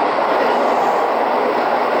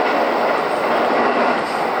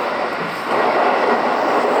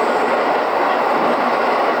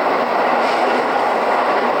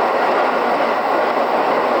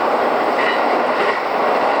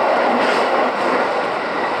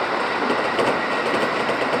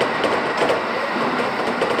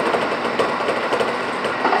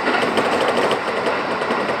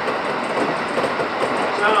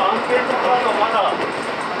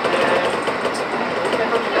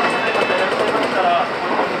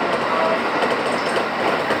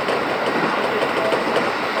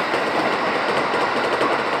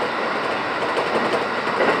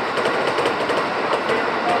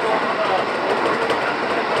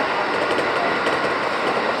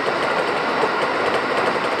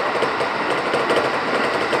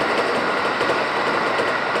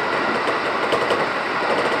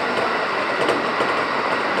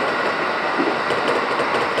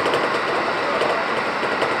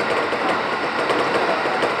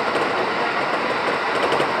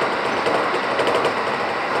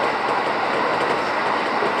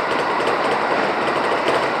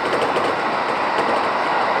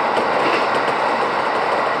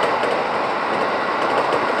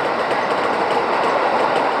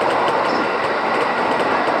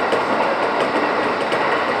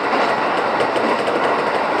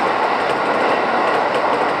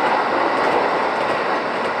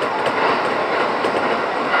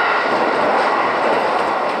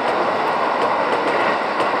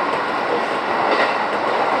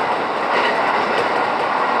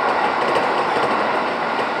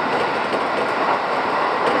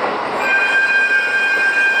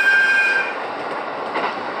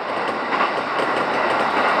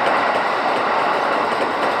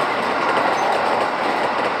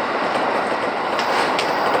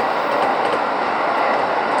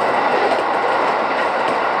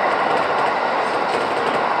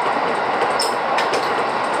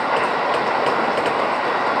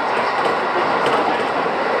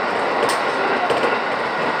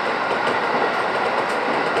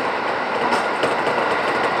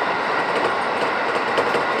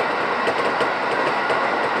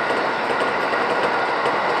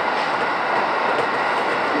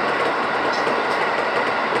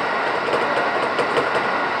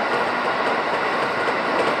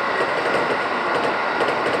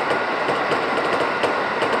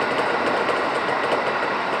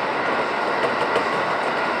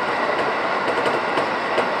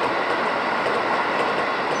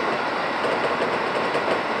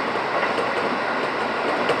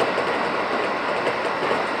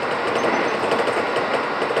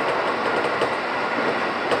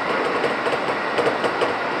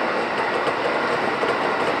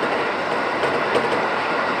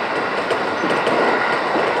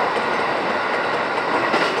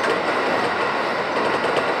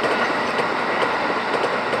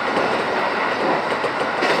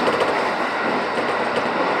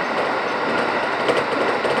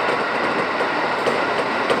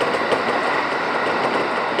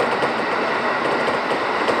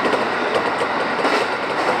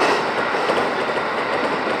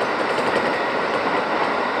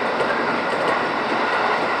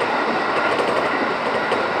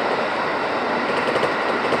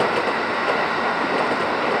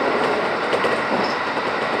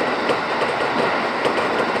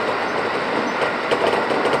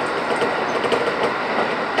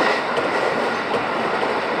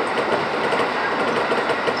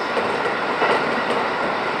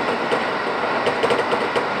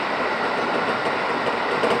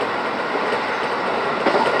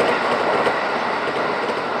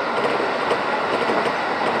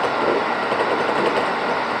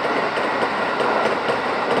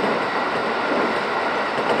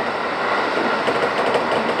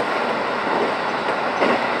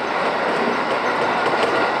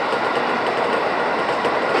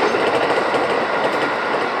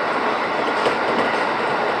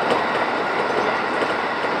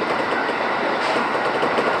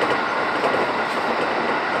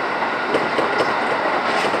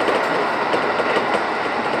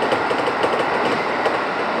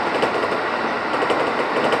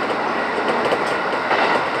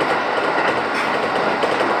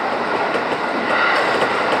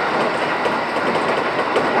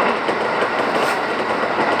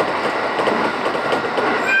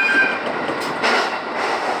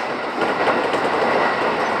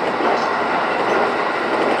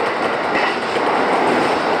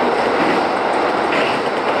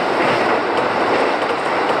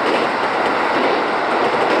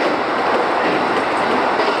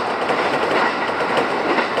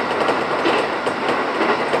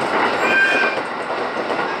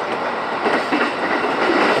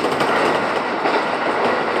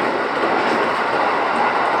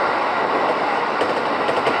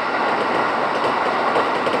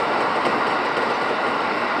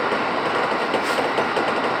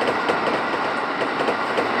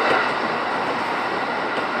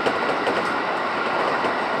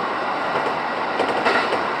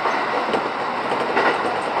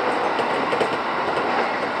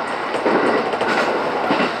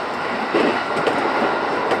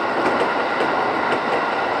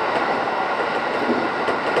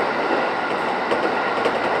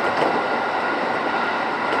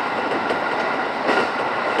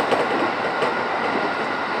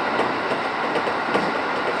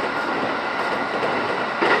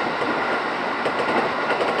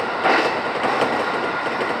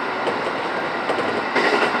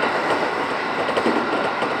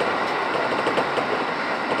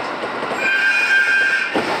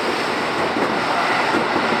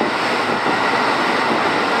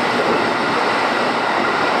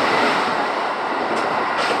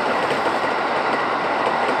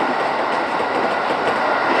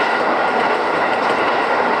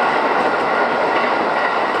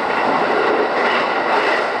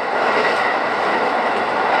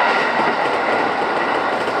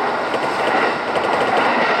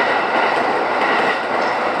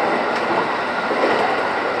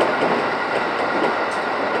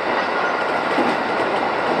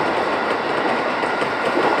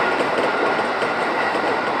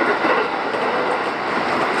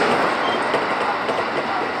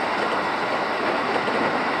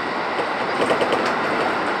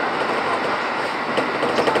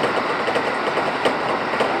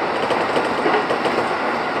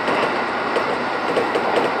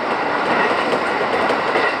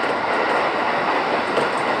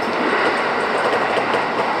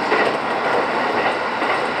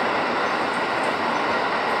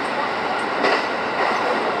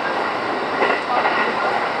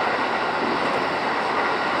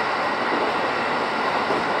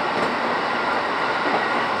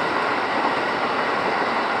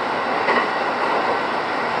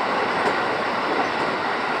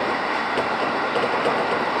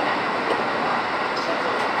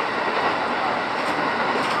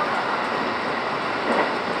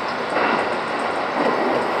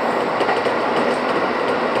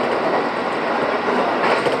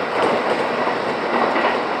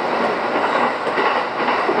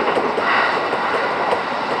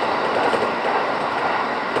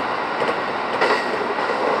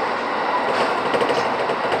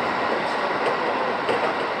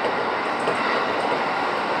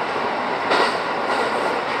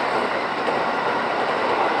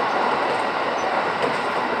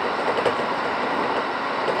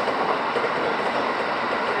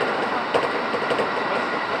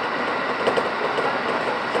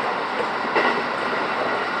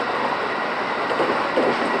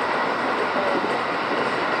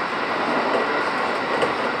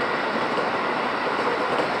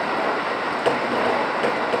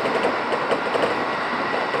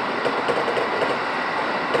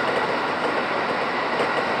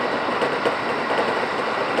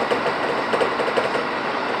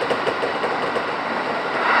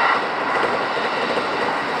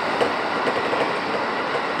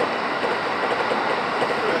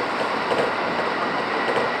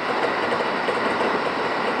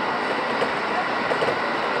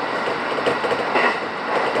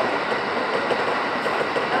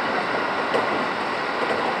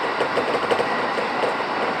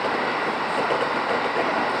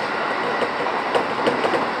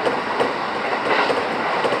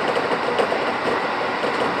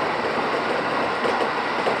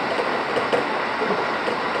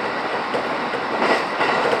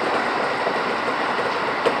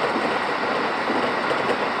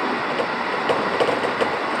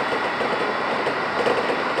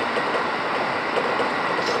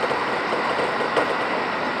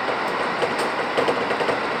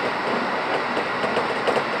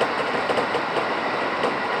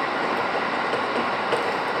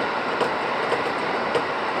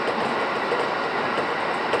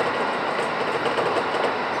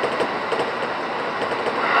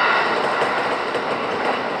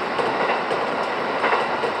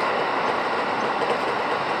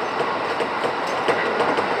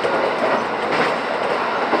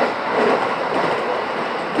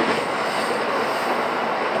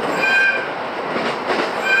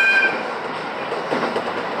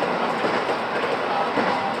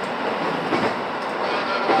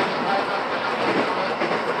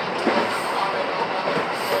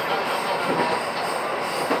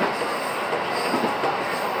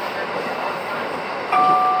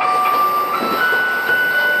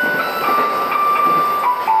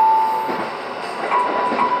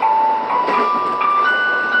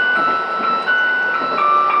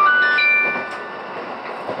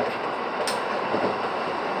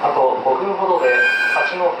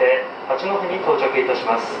八戸に到着いたし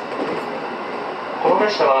ます。この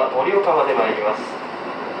列車は盛岡まで参ります。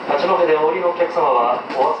八戸でお降りのお客様は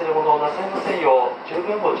お忘れ物をなさいませんよう十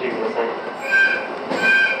分ご注意ください。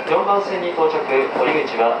4番線に到着、降り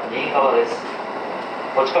口は右側です。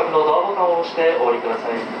お近くのドアボタンを押してお降りくださ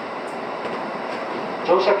い。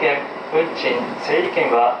乗車券、運賃、整理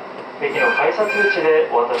券は駅の改札口で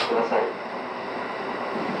お渡しください。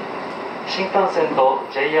新幹線と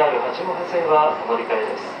JR 八戸線はお乗り換え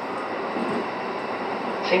です。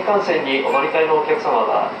新幹線にお乗り換えのお客様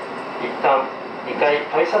は一旦2階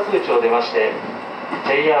改札口を出まして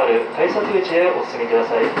JR 改札口へお進みくだ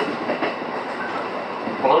さい。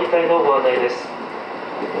お乗り換えのご案内です。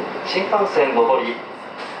新幹線上り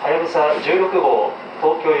はやぶさ16号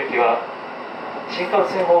東京行きは新幹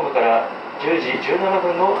線ホームから10時17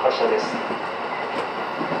分の発車です。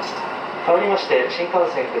変わりまして新幹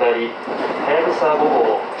線下りはやぶさ5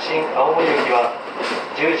号新青森行きは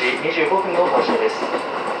10時25分の発車です。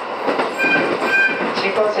新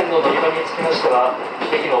幹線の乗り場につきましては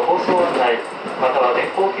駅の放送案内または電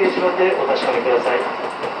光掲示板でお確かめください。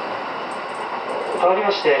変わりま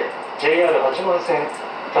して JR 八戸線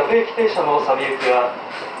各駅停車の鮫行きは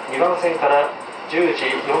2番線から10時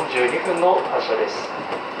42分の発車です。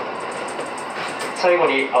最後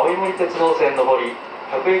に青い森鉄道線上り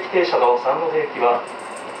各駅停車の三戸駅は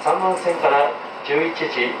3番線から11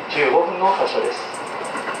時15分の発車です。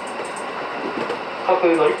各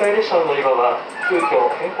乗り換え列車の乗り場は急遽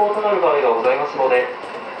変更となる場合がございますので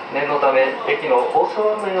念のため駅の放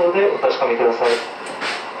送案内などでお確かめください。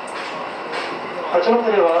八戸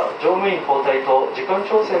では乗務員交代と時間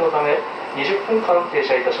調整のため20分間停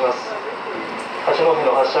車いたします。八戸の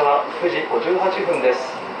発車は9時58分です。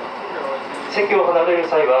席を離れる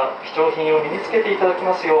際は貴重品を身につけていただき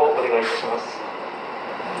ますようお願いいたします。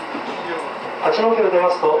八戸を出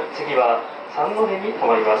ますと次は三戸に停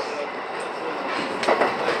まります。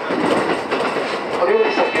これよ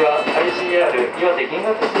り先は IGR いわて銀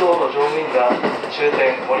河鉄道の乗務員が終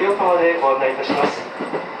点盛岡までご案内いたします。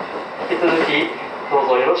引き続きどう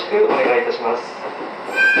ぞよろしくお願いいたします。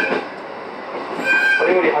こ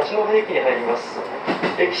れより八戸駅に入ります。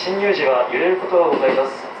駅進入時は揺れることがございま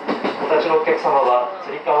す。お立ちのお客様は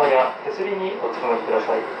つり革や手すりにおつかまりくだ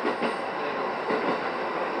さい。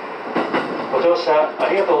ご乗車あ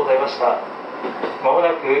りがとうございました。まも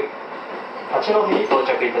なく八戸に到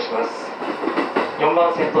着いたします。4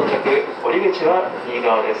番線到着、降り口は右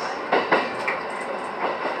側です。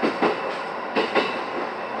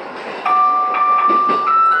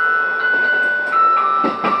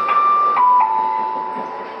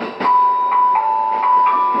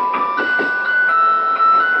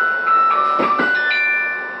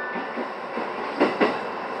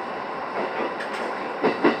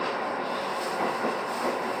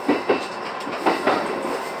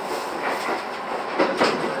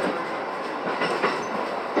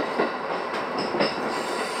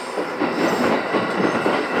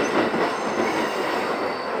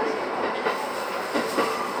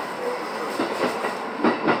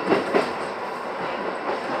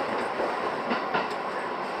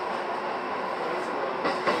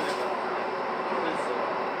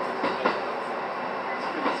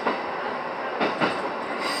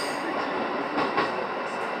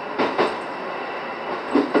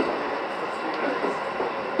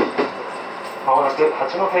まもなく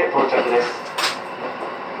八戸到着です。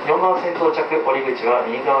4番線到着、降り口は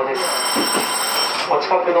右側です。お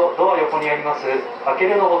近くのドア横にあります開け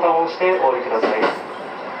るのボタンを押してお降りください。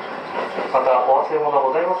またお忘れ物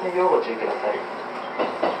ございませんようご注意ください。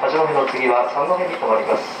八戸の次は三戸に停まり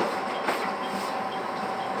ます。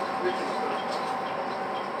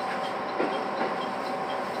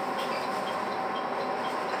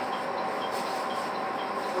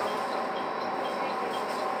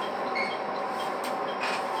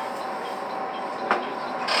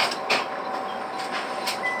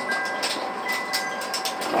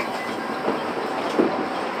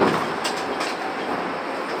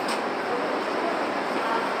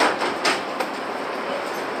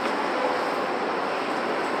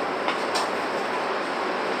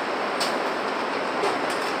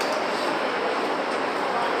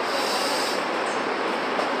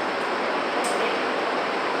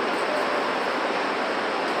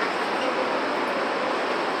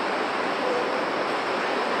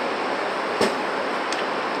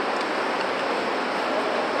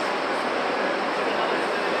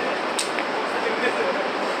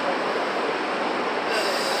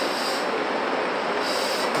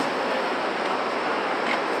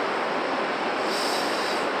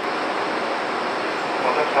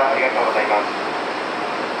ありがとうございます。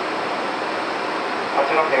八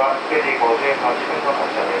戸は9時58分の発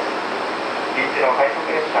車です。臨時の快速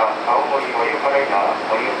列車青森盛岡ライナー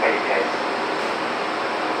盛岡行きです。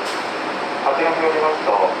八戸を出ます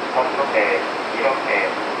と三戸、二戸、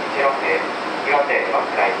一戸、岩手バ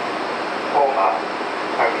スライン、甲賀、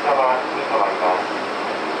滝沢に停まります。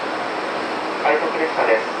快速列車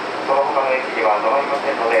です。その他の駅には止まりませ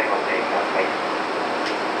んのでご注意ください。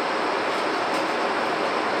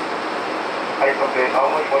快速青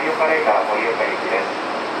森盛岡ライナー盛岡行きです。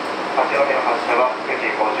八戸の発車は9時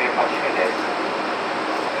58分です。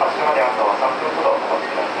発車まであと3分ほどお待ち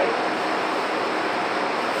ください。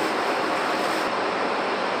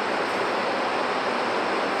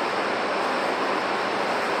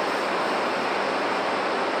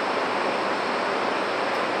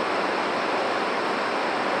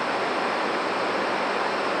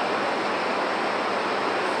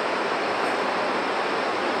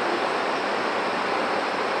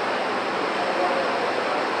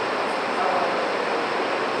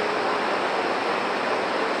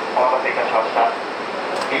お待たせいたしました。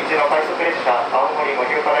臨時の快速列車青森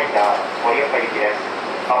盛岡ライナー盛岡行きです。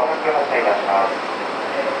まもなく発車いたします。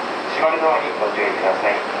閉まるドアにご注意くださ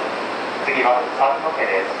い。次は三戸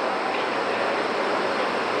です。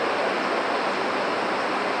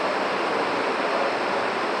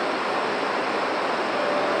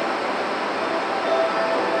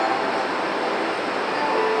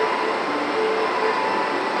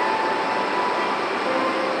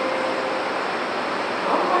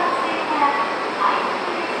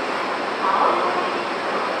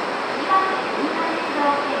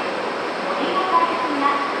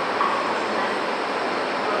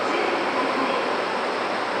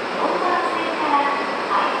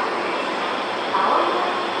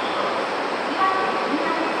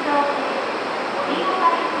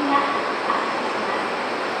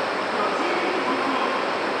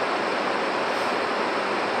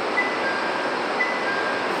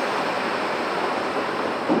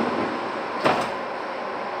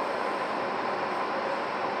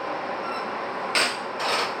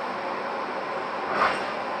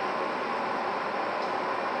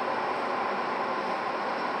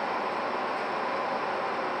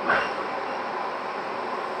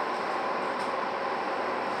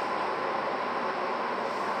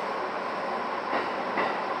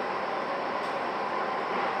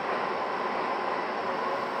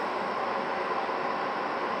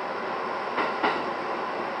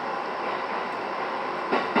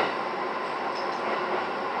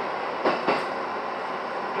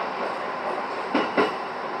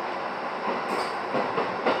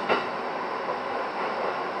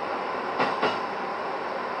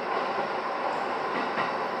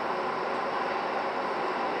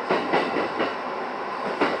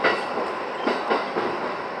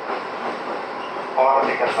お待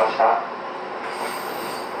たせいたしました。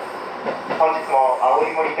本日も青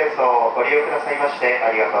い森鉄道をご利用くださいまして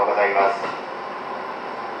ありがとうございます。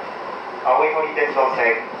青い森鉄道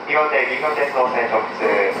線岩手銀河鉄道線直通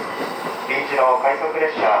臨時の快速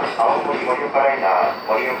列車青森盛岡ライナー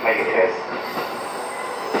盛岡行きです。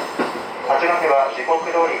八戸は時刻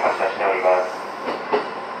通り発車しております。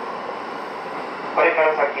これか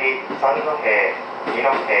ら先三戸、二戸、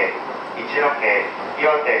一戸、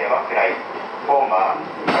岩手沼倉井本間、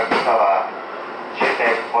柿沢、終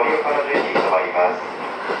点盛岡の順に停まります。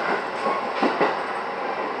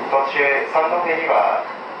途中三戸には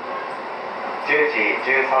10時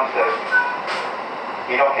13分、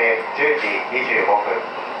二戸10時25分、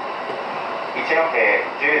一戸10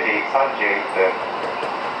時31分、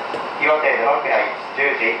岩手沼倉井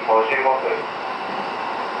10時55分、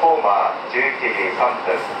本間11時3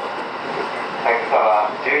分、柿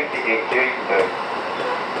沢11時11分、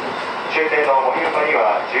終点の盛岡に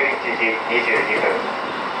は11時22分、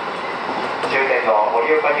終点の盛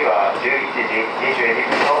岡には11時22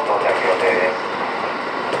分の到着予定です。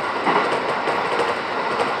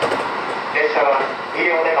列車は2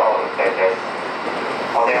両での運転です。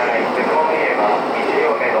お手洗い、靴物入れは1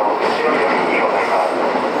両目の後ろ寄りにございます。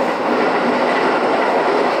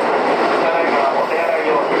車内はお手洗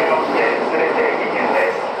いを決めまして全て禁煙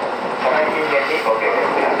です。車内禁煙にご協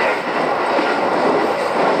力ください。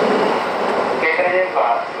携帯電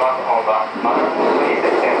話、スマートフォンはマナーモードに設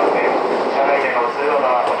定の上、車内での通話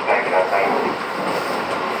はお控えください。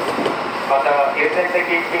また、優先席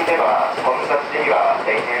付近では混雑時には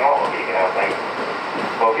電源をお切りください。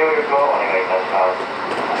ご協力をお願いいたします。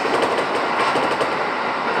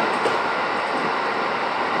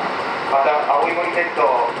また、青い森鉄道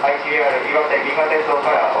IGR 岩手銀河鉄道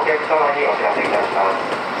からお客様にお知らせいたします。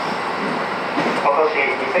今年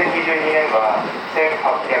2022年は1872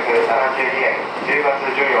年10月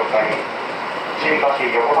14日に新橋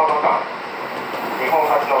横浜間日本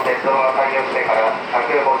初の鉄道が開業してから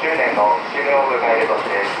150年の節目を迎える年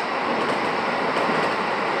です。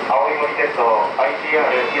青い森鉄道 IGR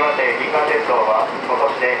岩手銀河鉄道は今年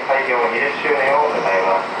で開業20周年を迎え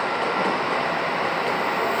ます。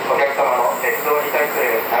お客様の鉄道に対す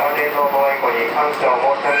る長年のご愛顧に感謝を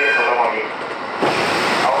申し上げるとともに、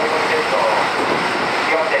青い森鉄道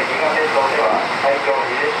岩手銀河鉄道では開業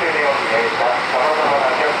20周年を記念したさまざま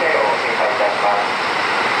なキャンペーンを展開いたします。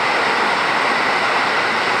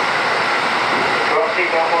詳しい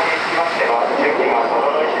情報につきましては、準備が整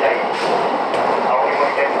い次第、青い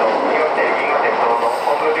森鉄道、岩手銀河鉄道の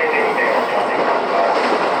ホームページにてお知らせいたしま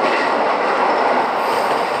す。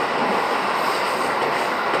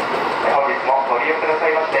本日もご利用くだ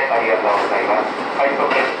さいましてありがとうございます。快速青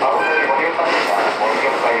森盛岡電車盛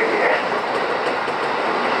岡行きです。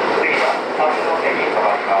次は3路線に停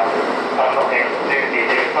まります。3路線10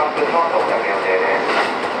時13分の到着予定で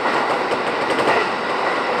す。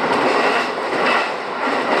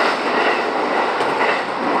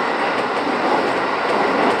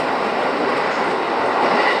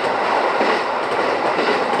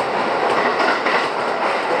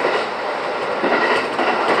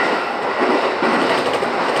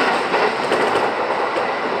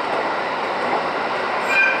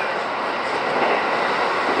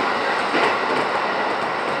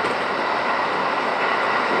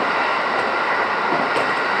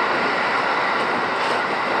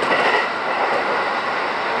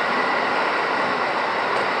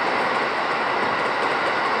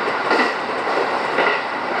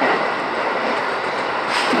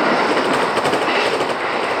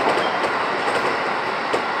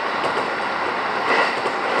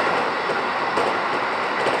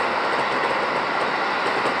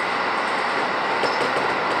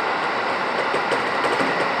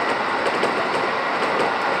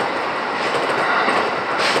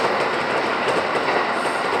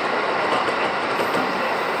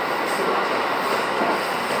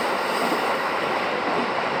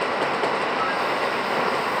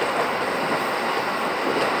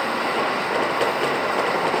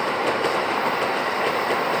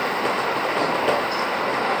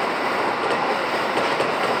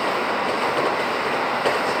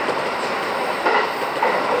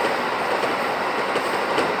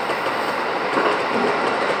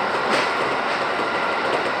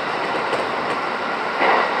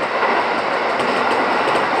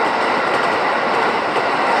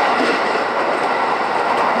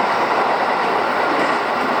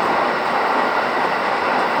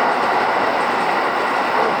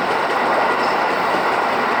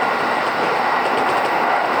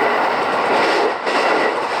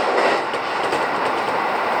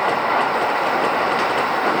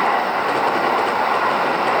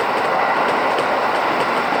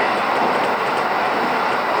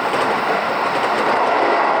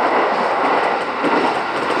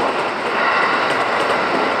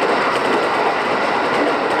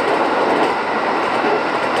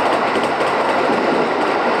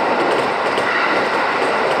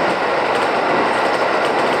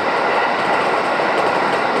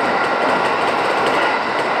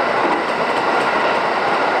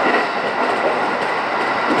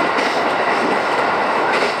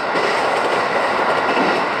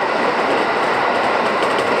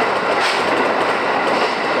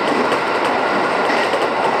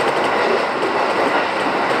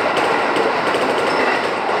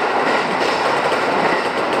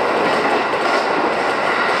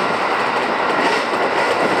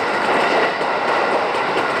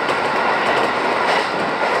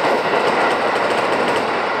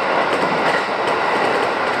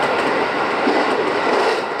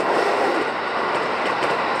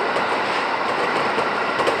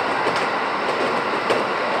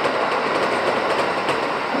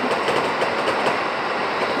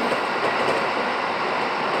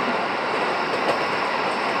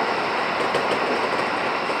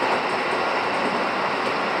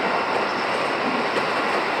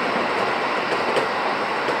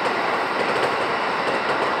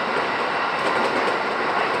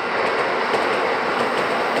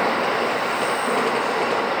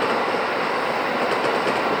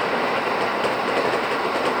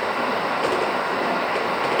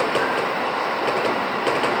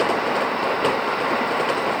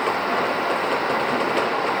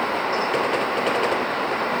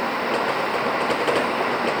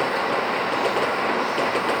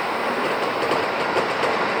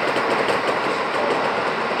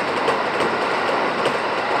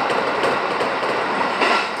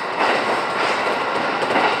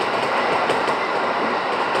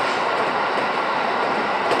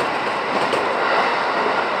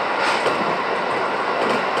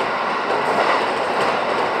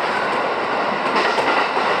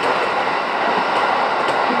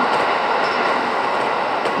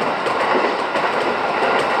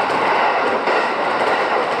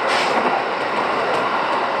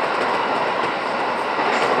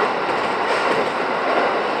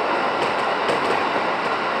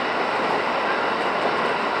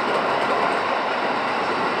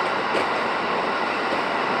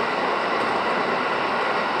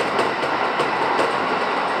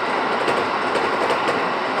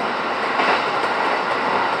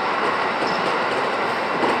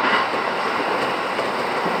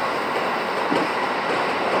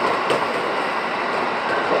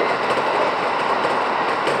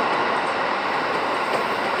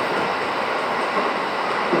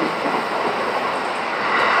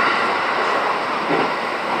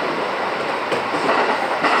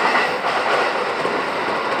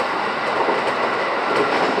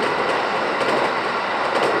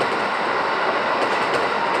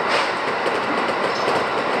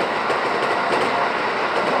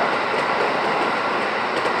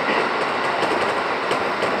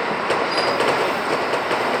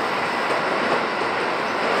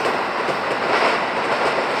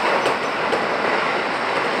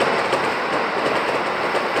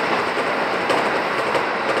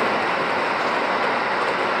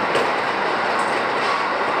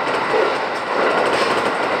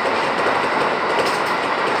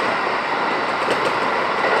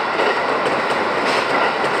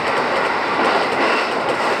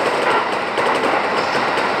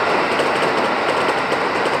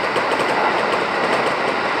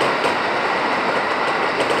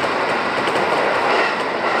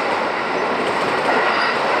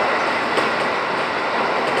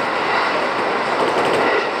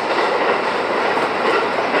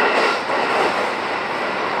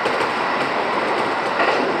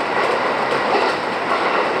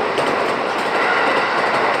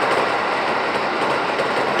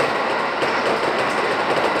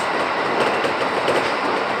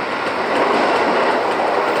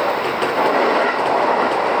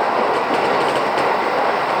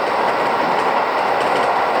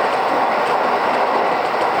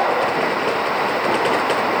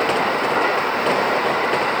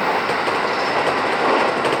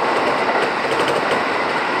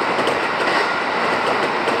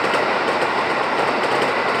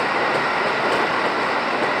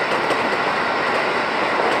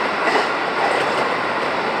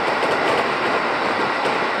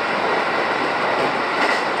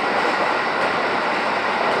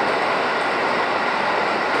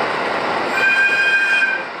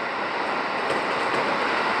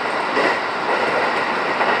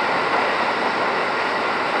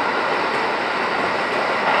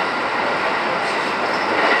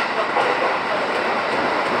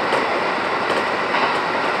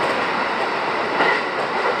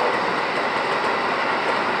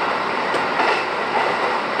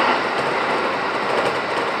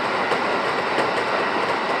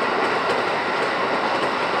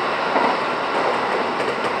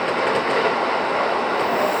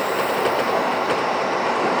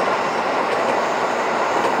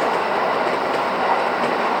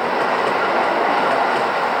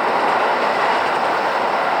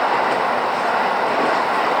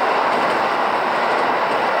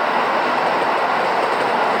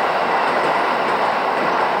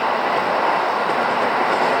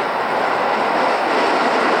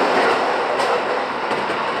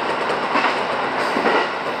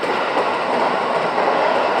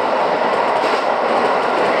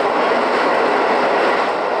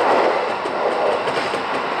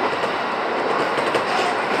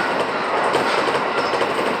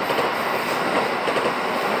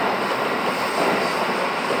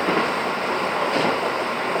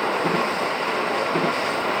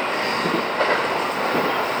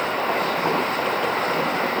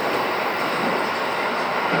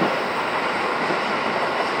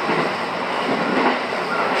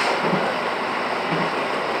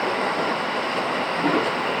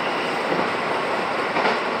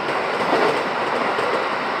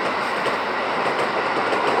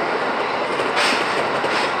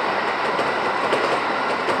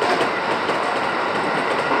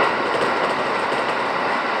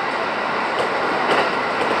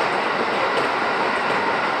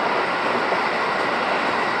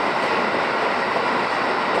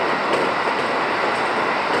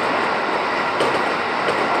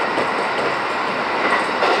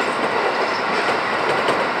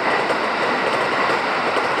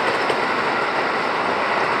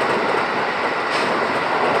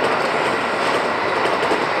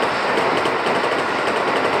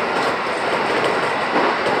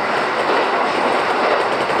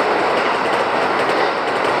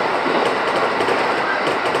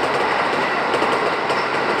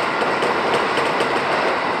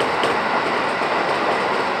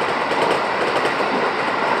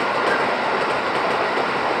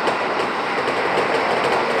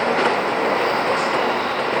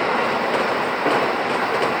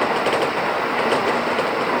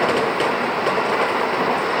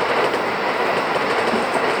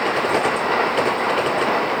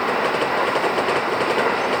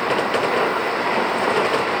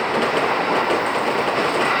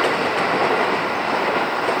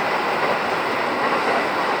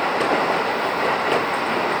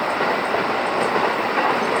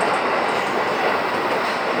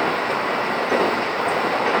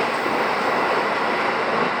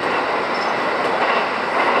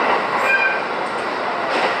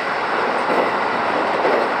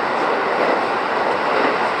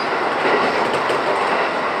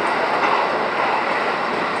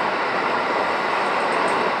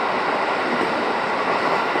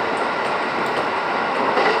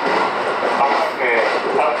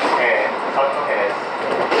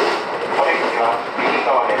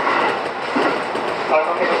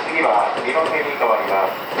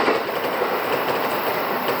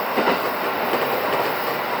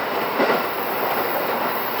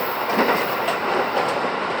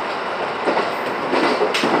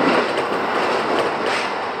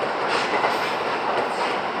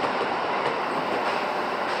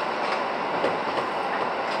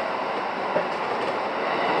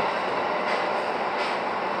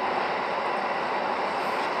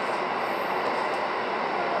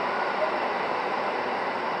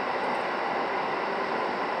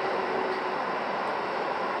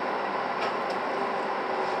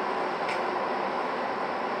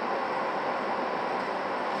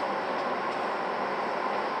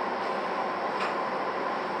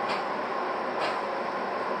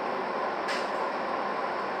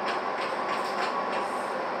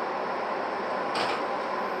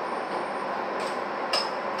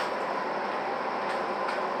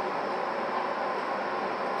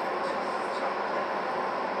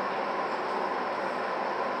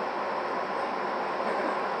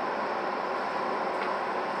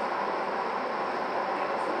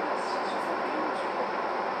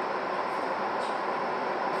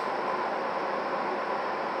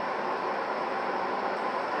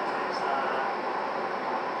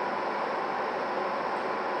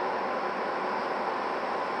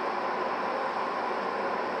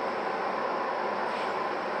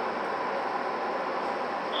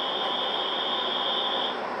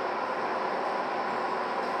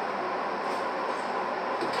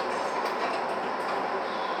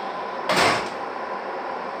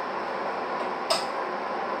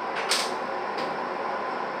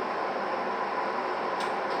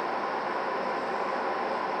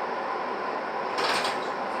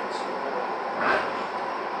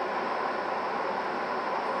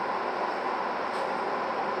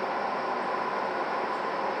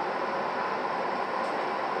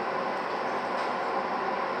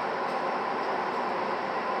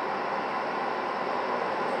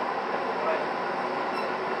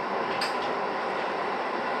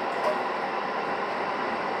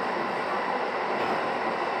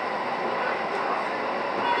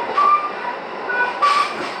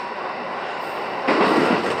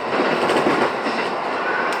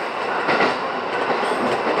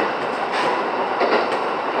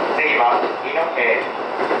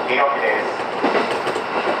て岩手です。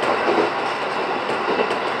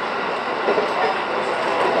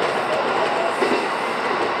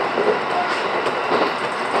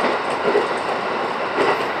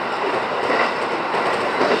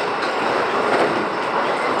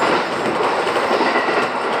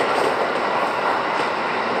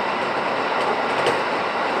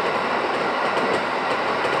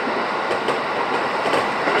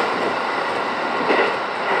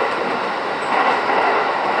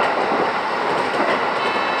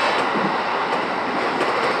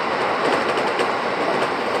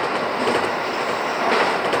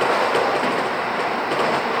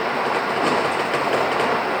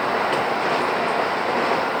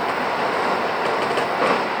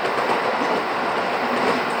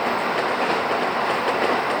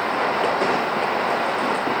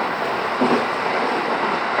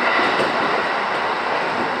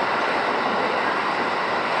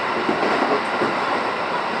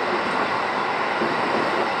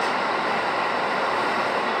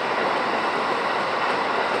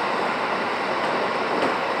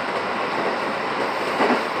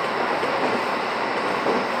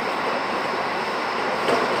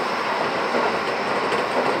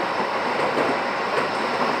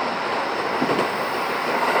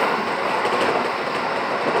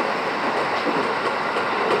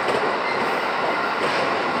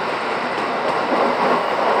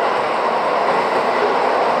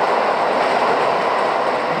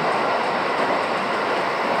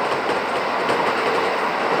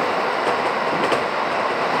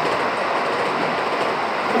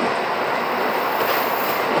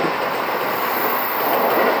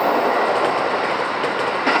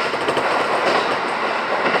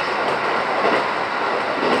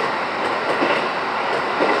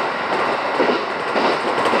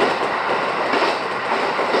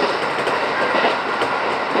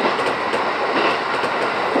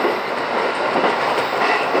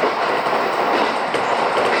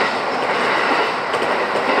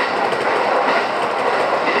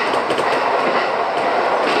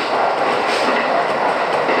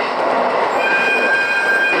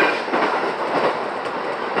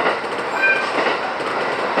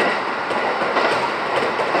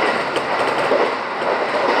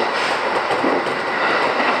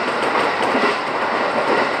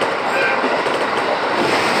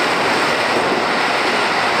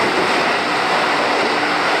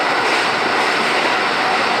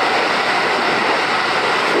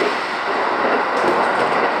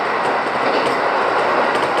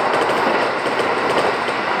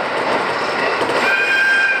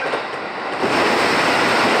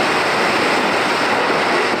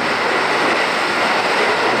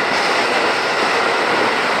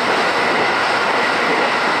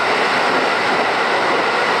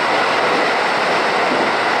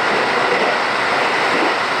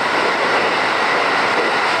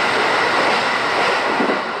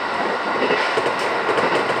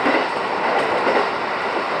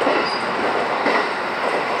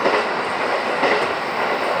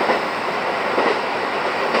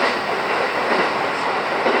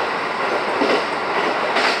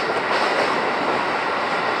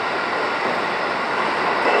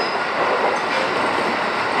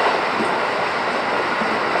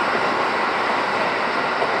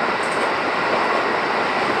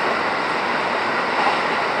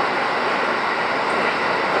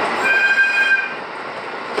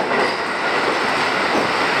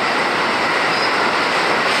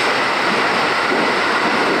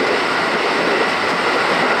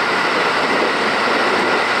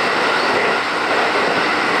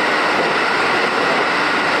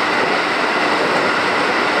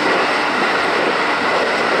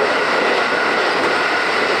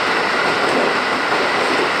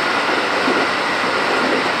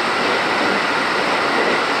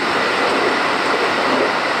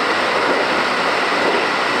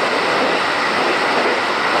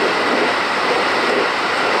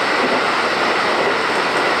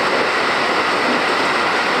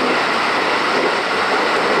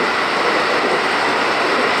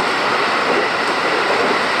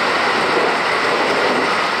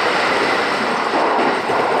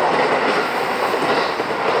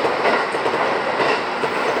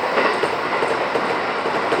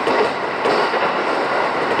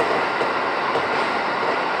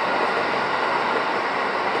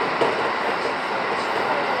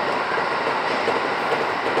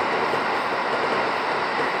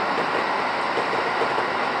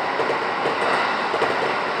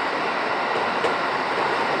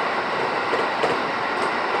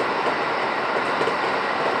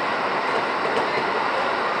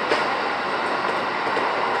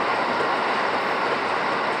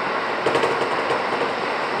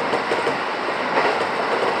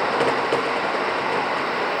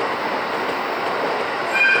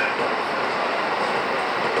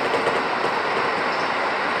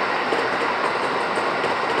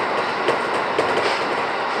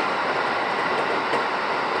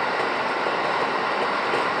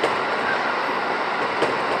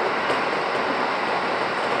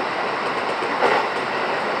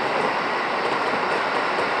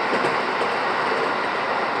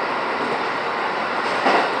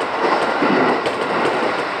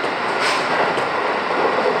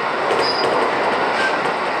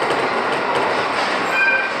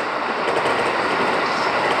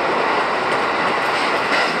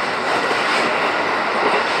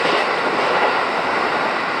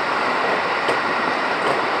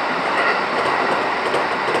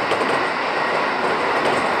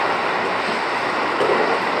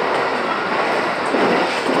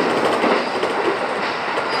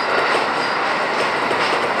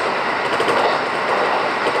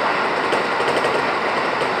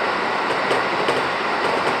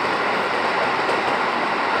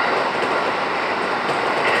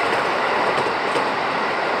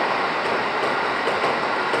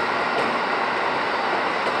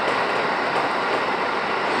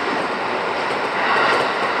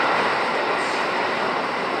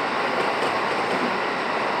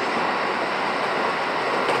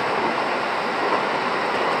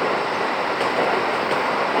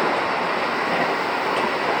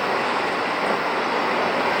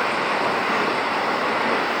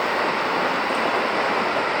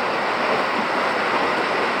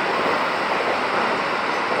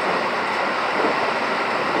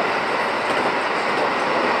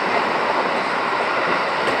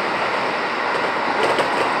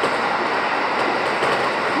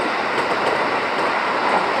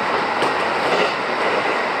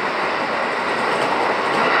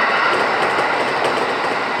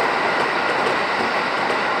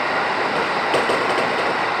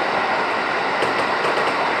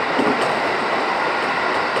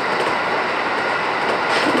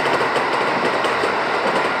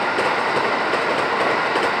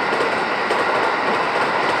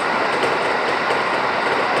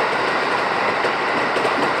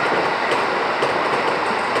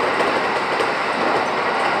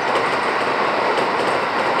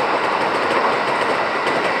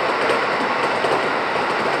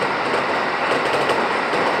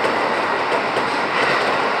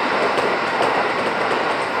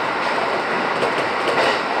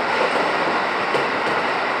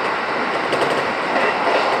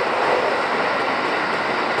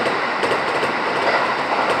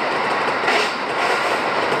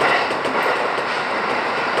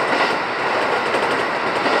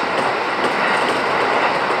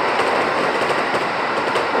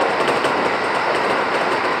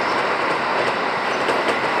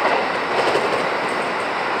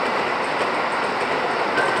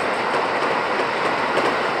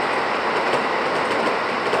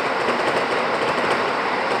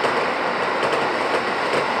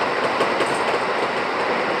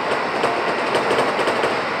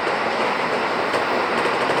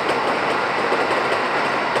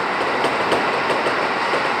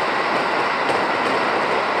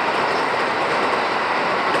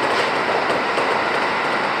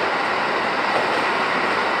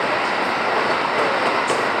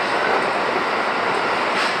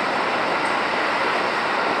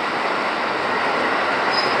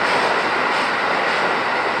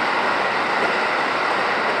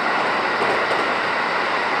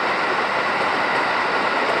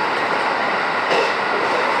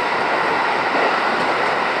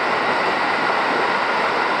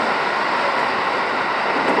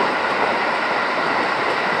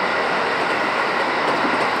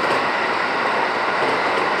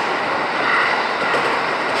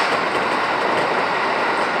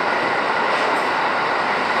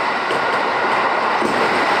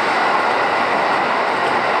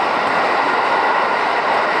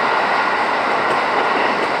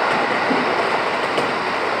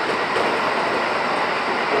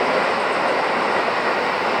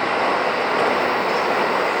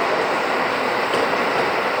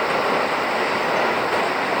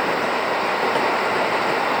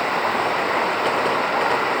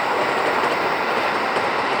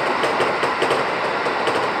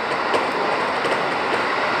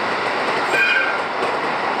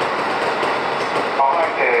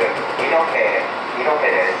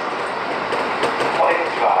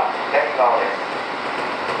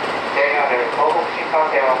幹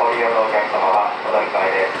線をご利用のお客様はお乗り換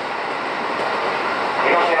えです。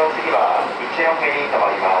2番目の次は1両目に停ま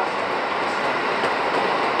ります。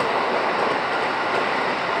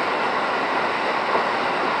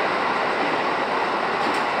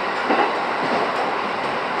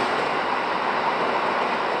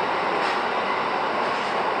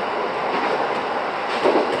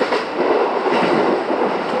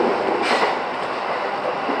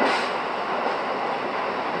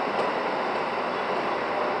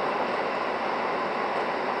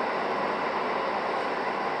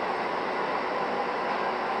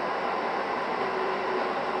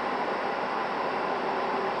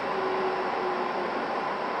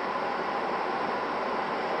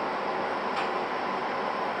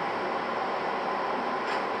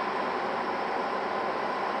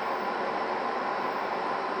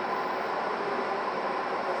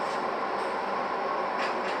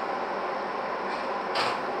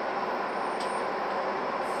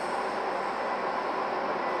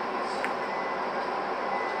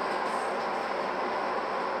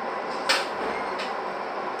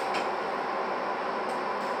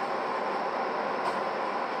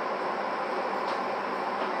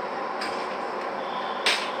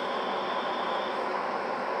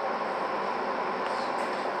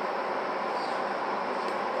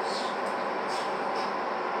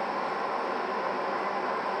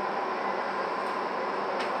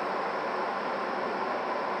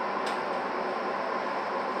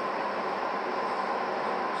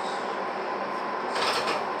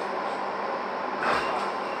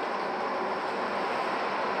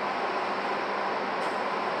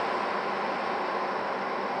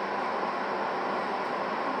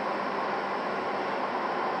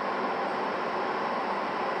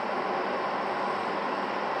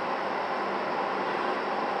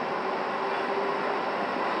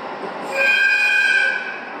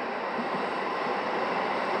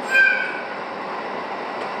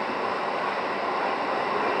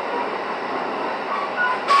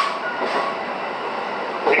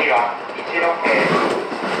次は1両目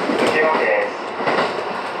です。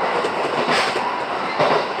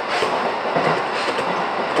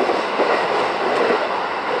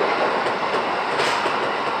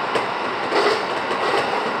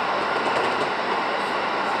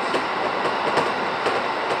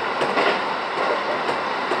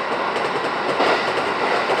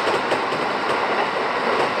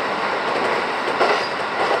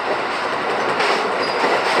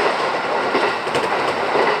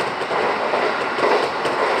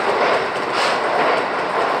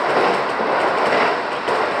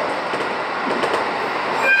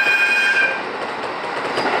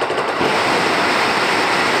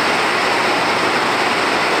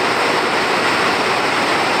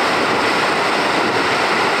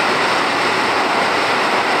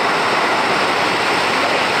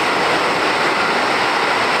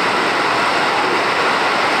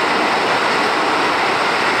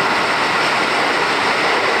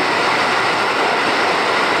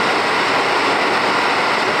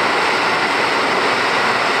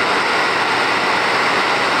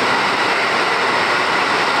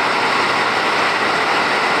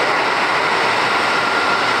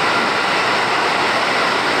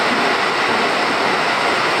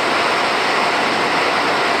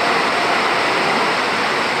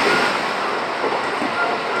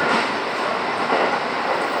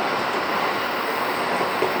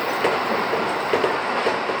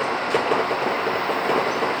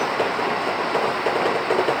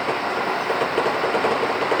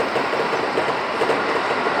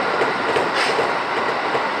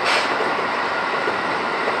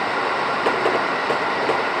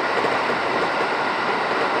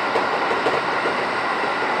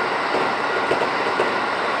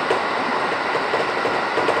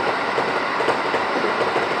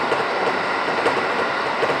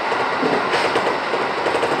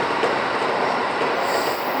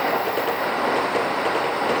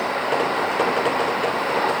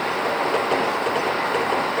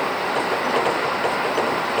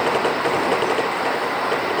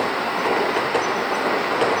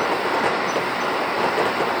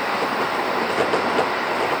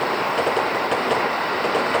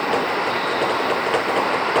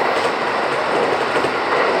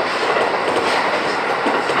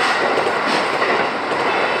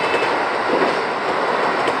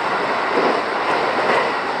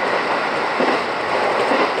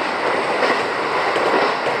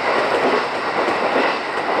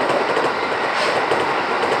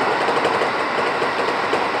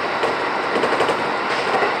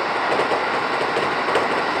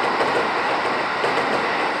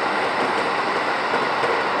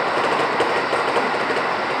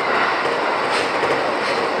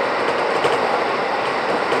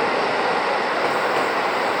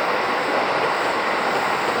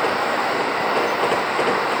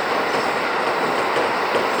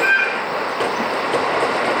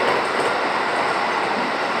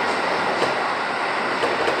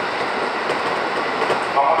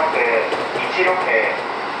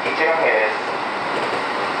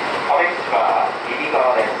は右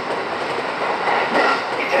側です。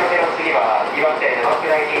1両目の次は岩手沼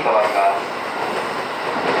倉に停まります。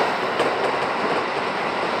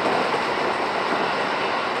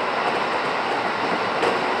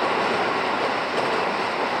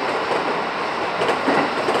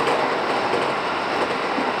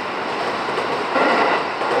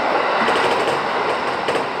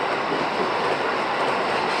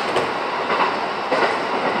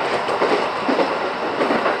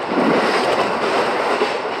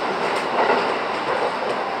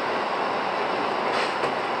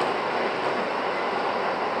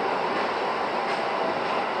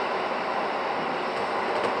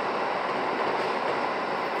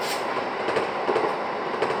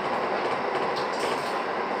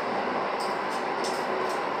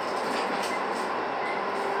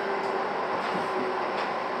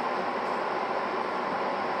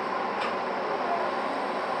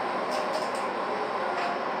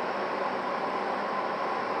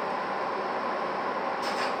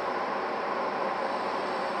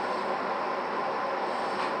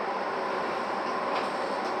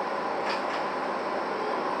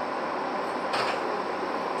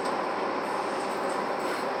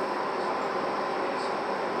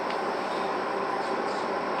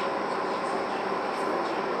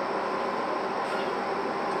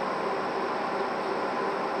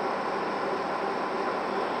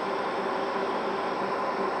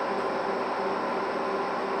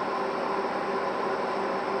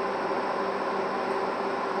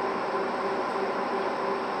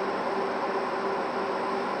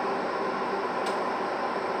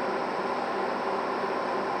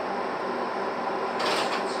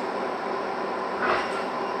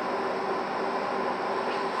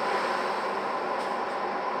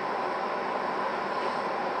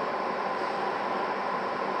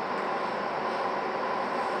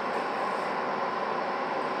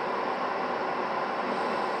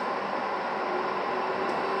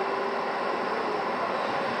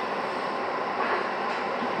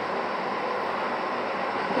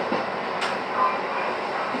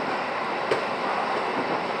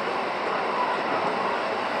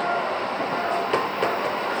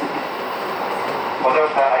ご乗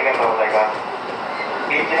車ありがとうございます。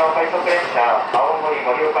臨時の快速列車青森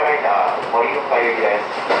盛岡ライナー盛岡行きです。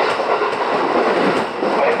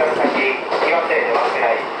これから先、岩手沼倉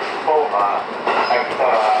井、大間、秋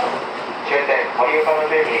沢、終点盛岡の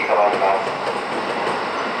順に変わります。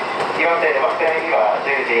岩手沼倉井には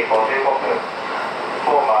10時55分、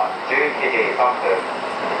大間11時3分、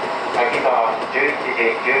秋沢11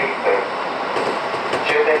時11分、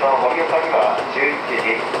終点の盛岡には11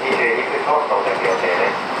時22分の到着予定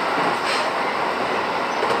です。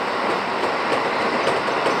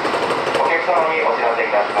お客様にお知らせ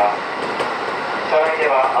いたします。車内で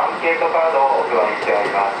はアンケートカードをお配りしており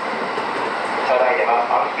ます。車内では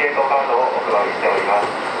アンケートカードをお配りしておりま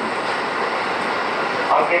す。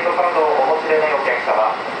アンケートカードをお持ちでないお客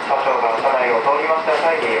様、車掌が車内を通りました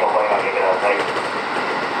際にお声掛けください。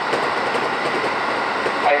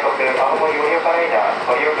快速青森盛岡ライナー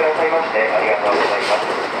ご利用くださいましてありがとうございます。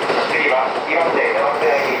次は岩手沼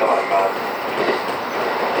倉井に停まります。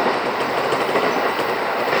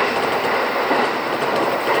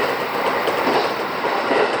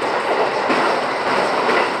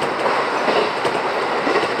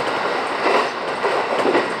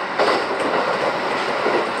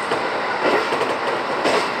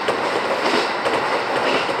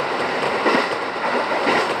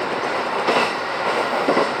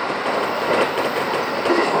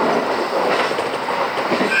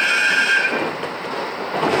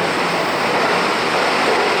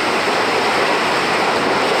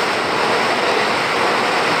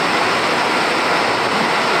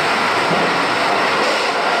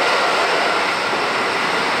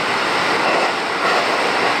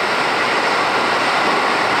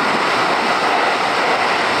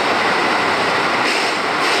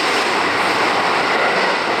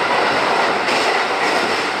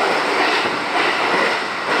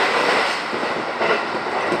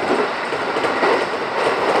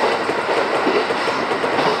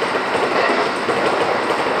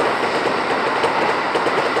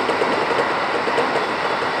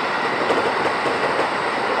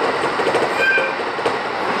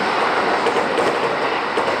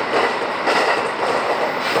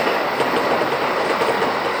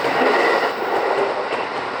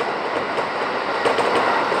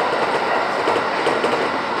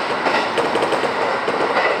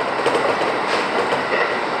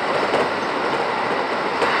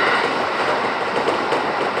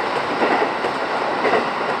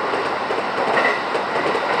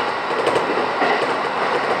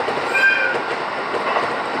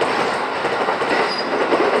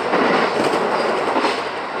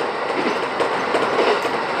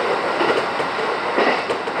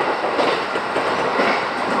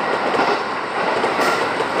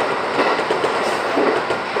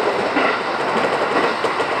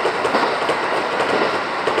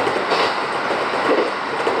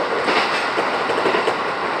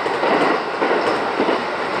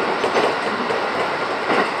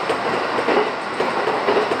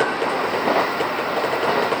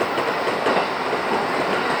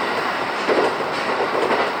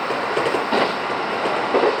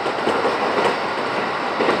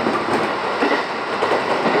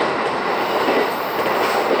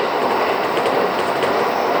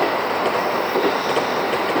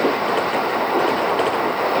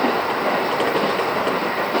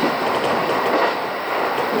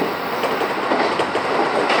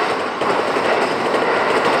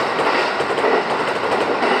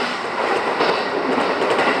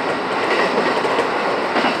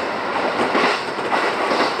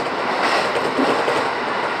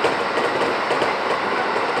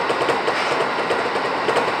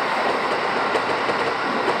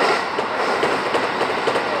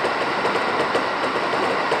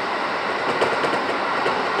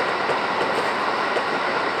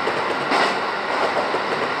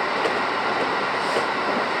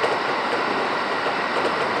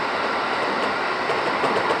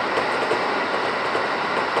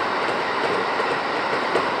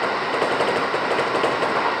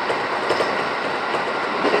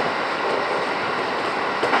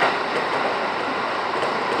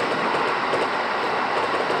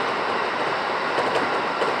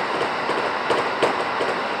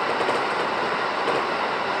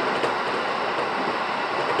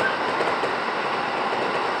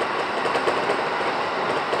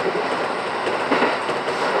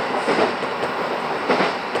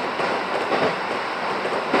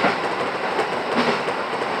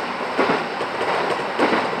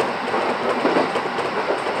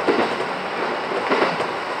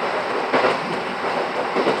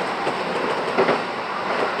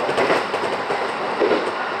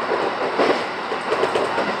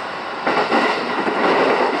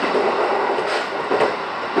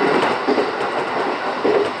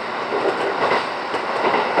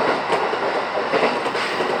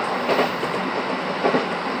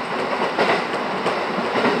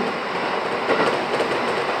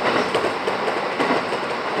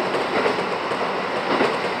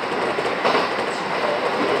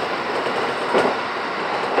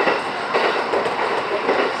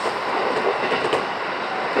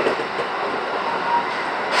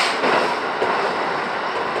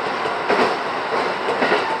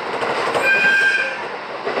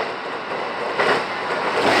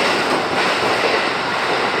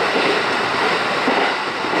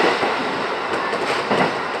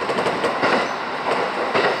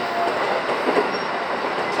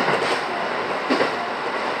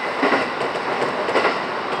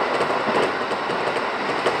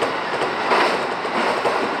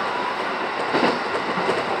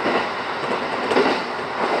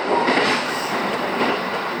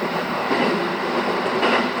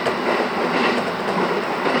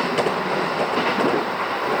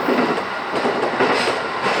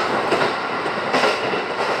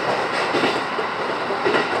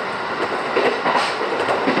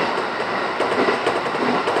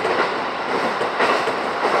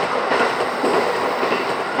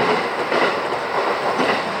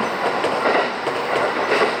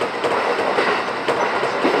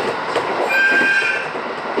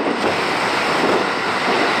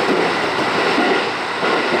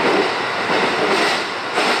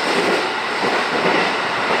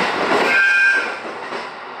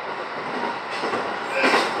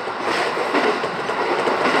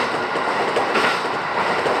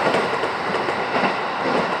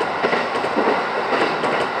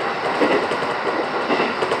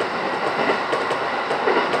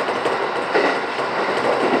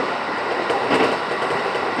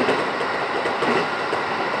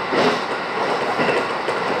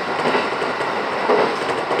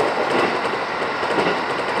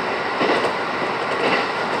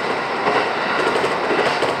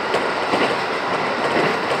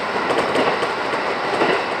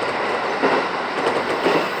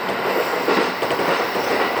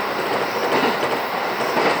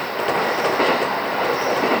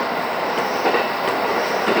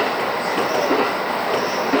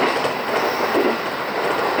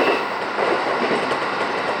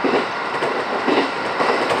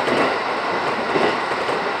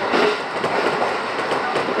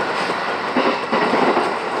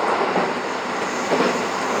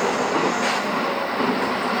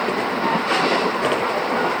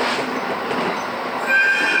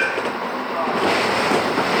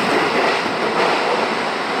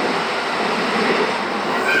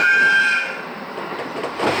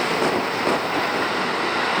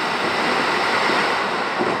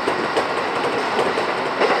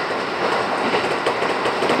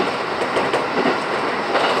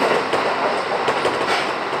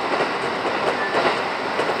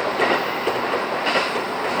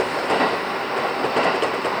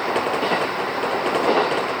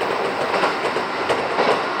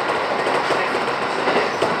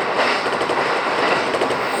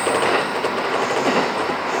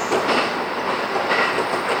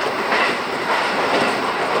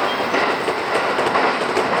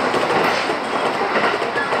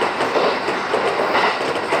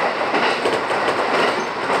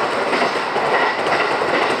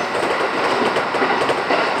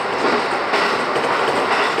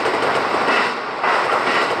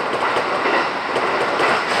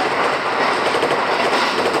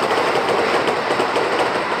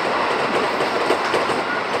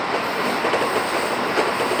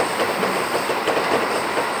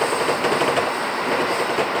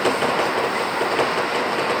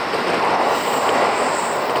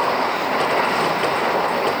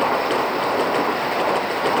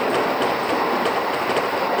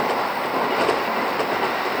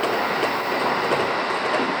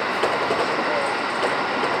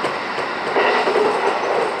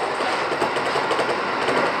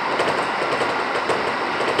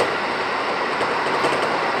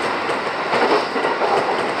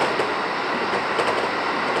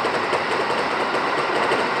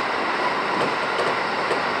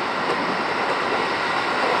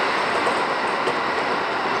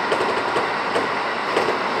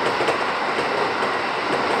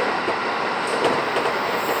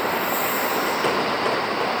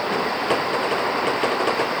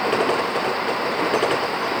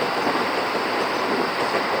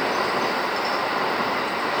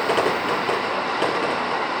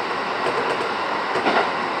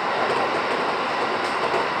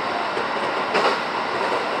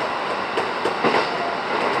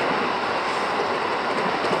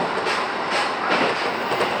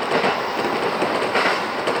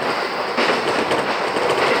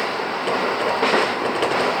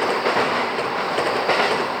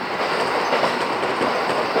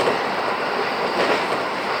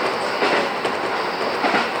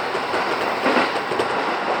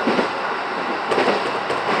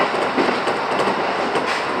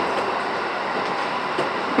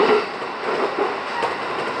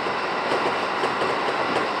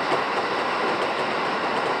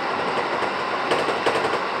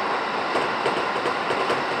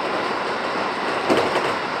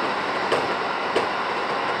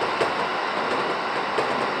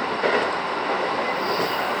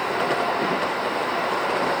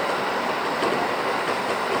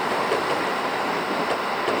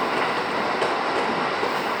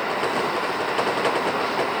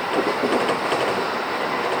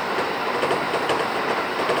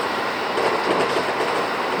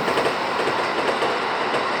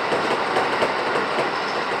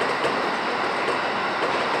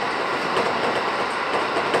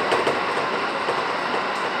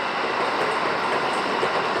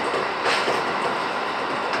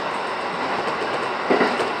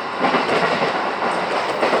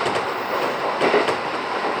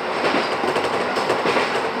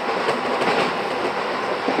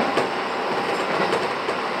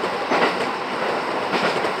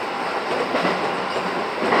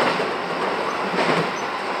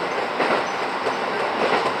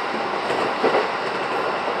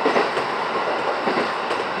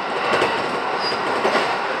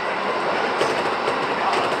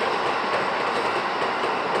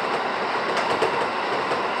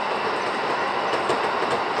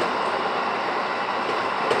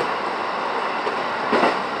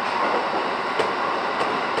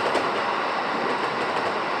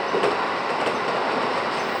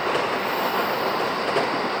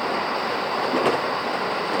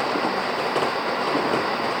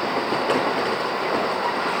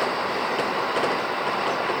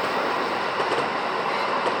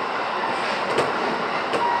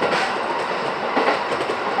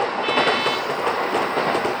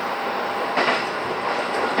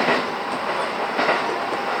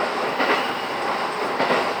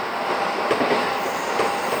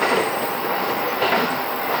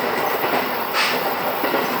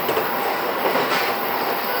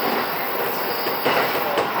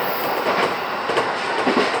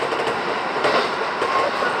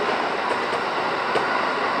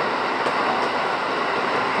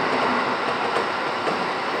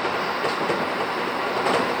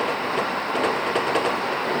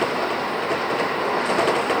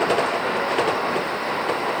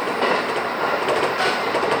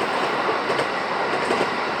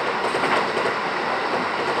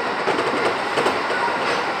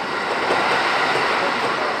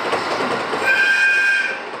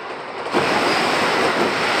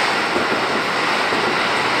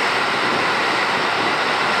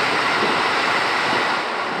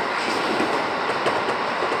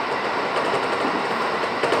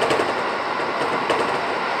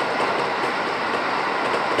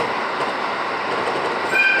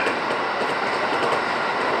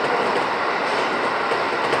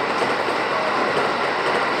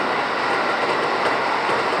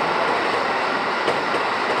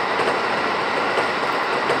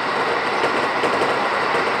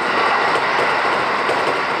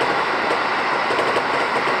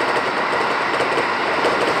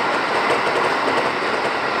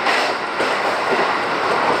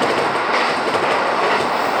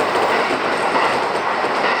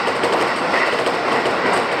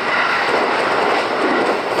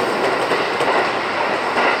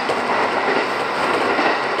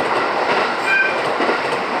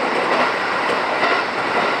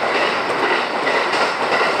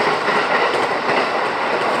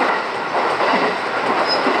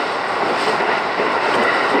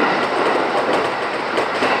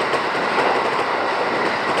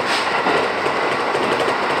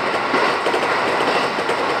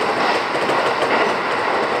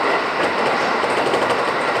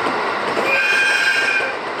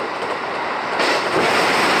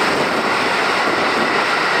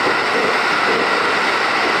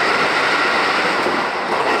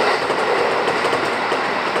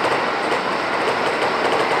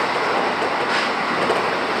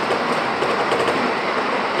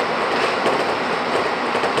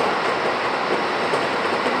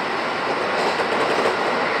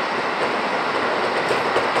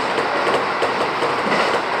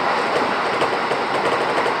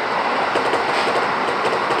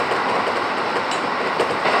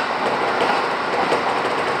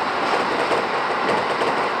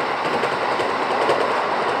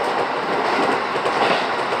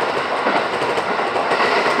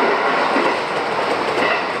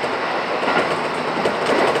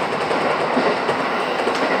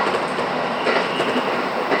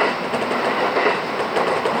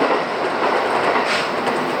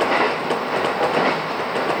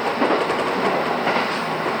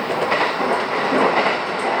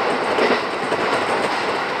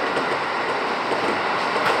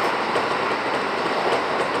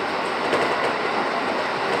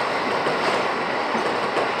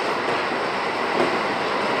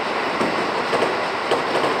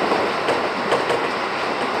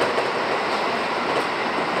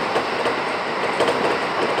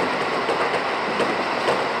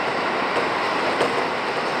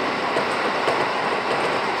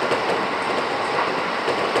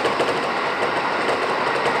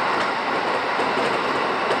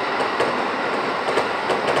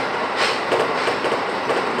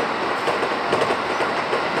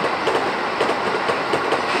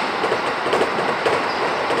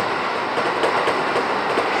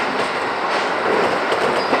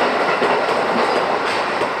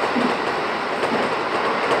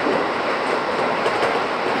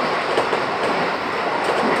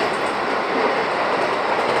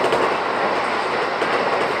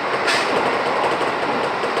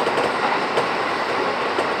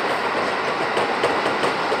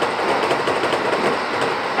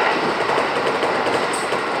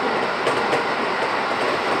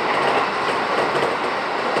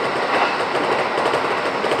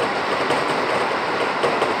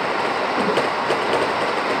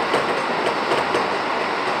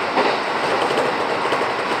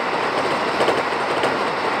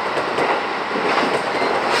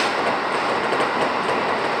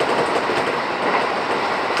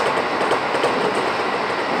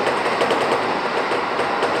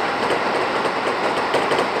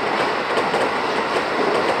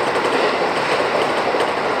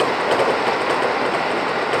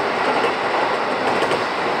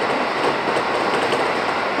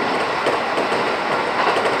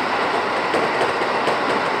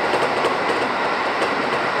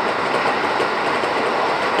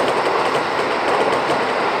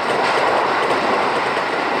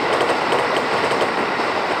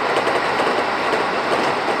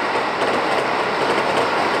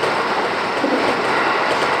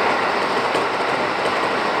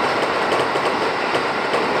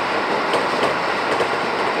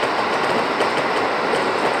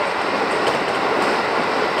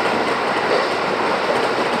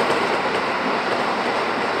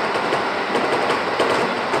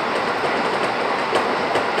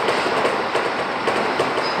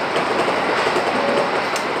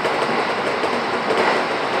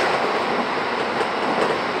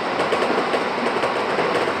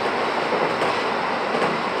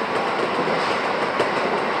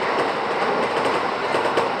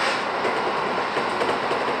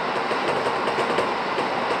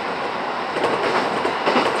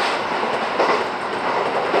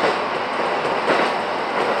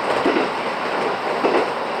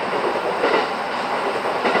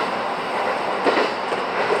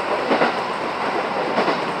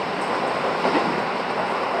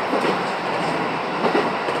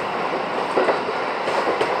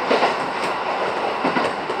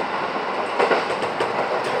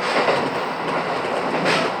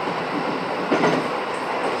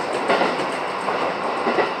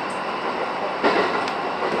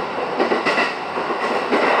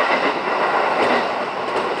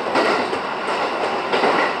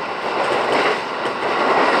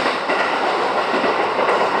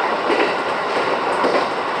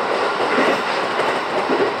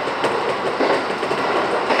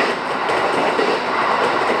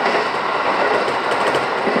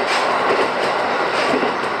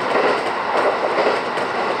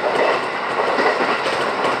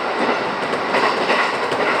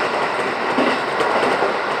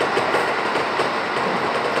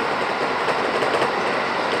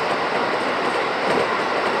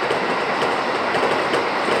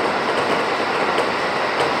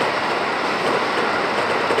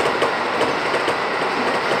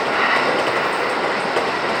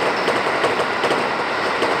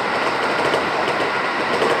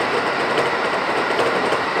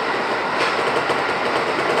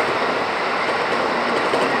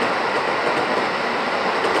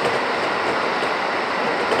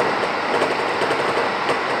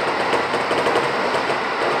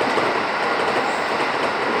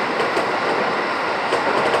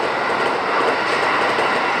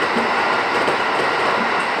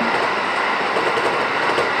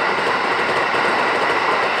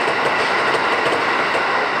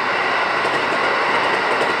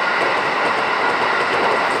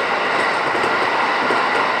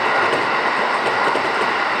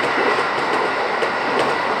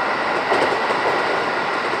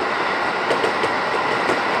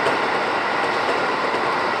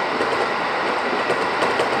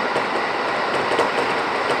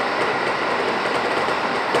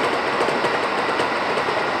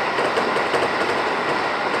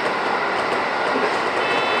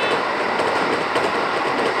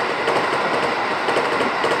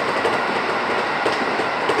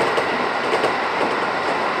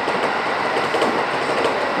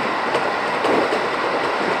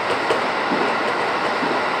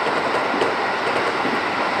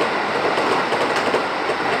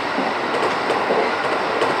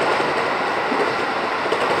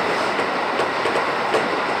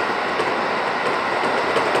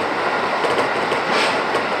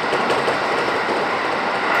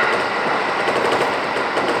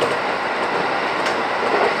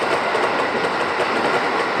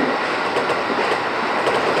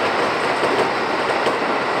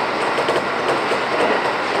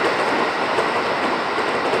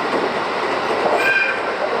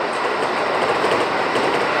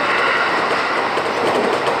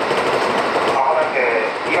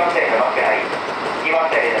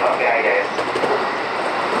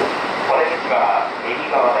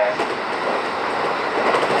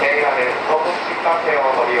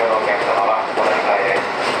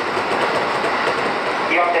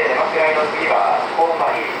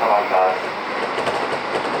変わります。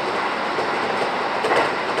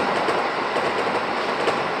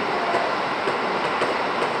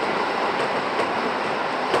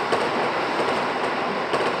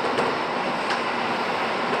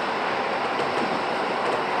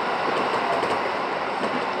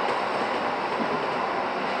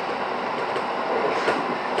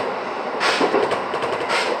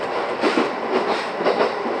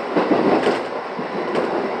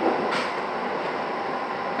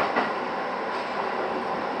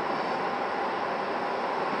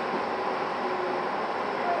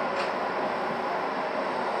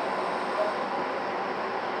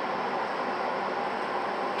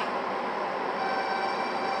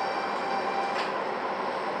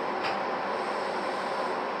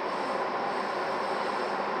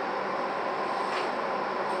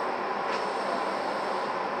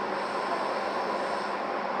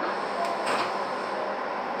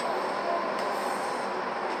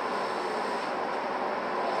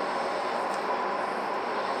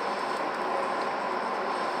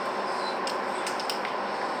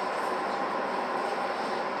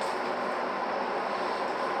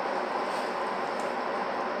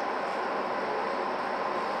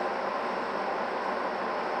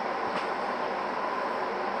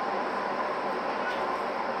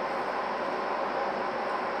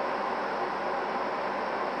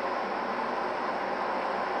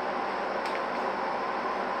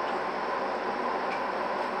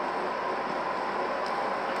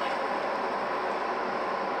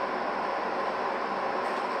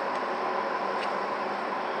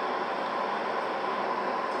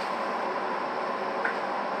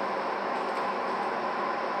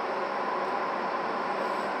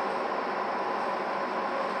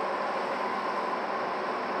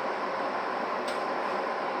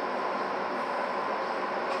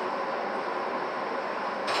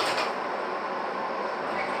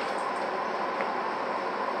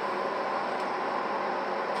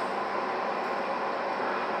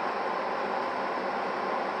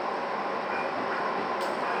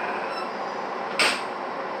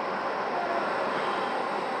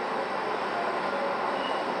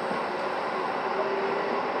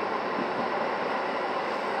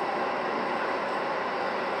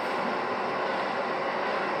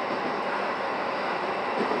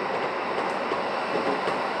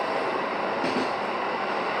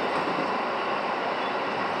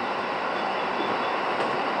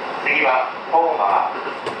次はホ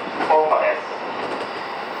ーマです。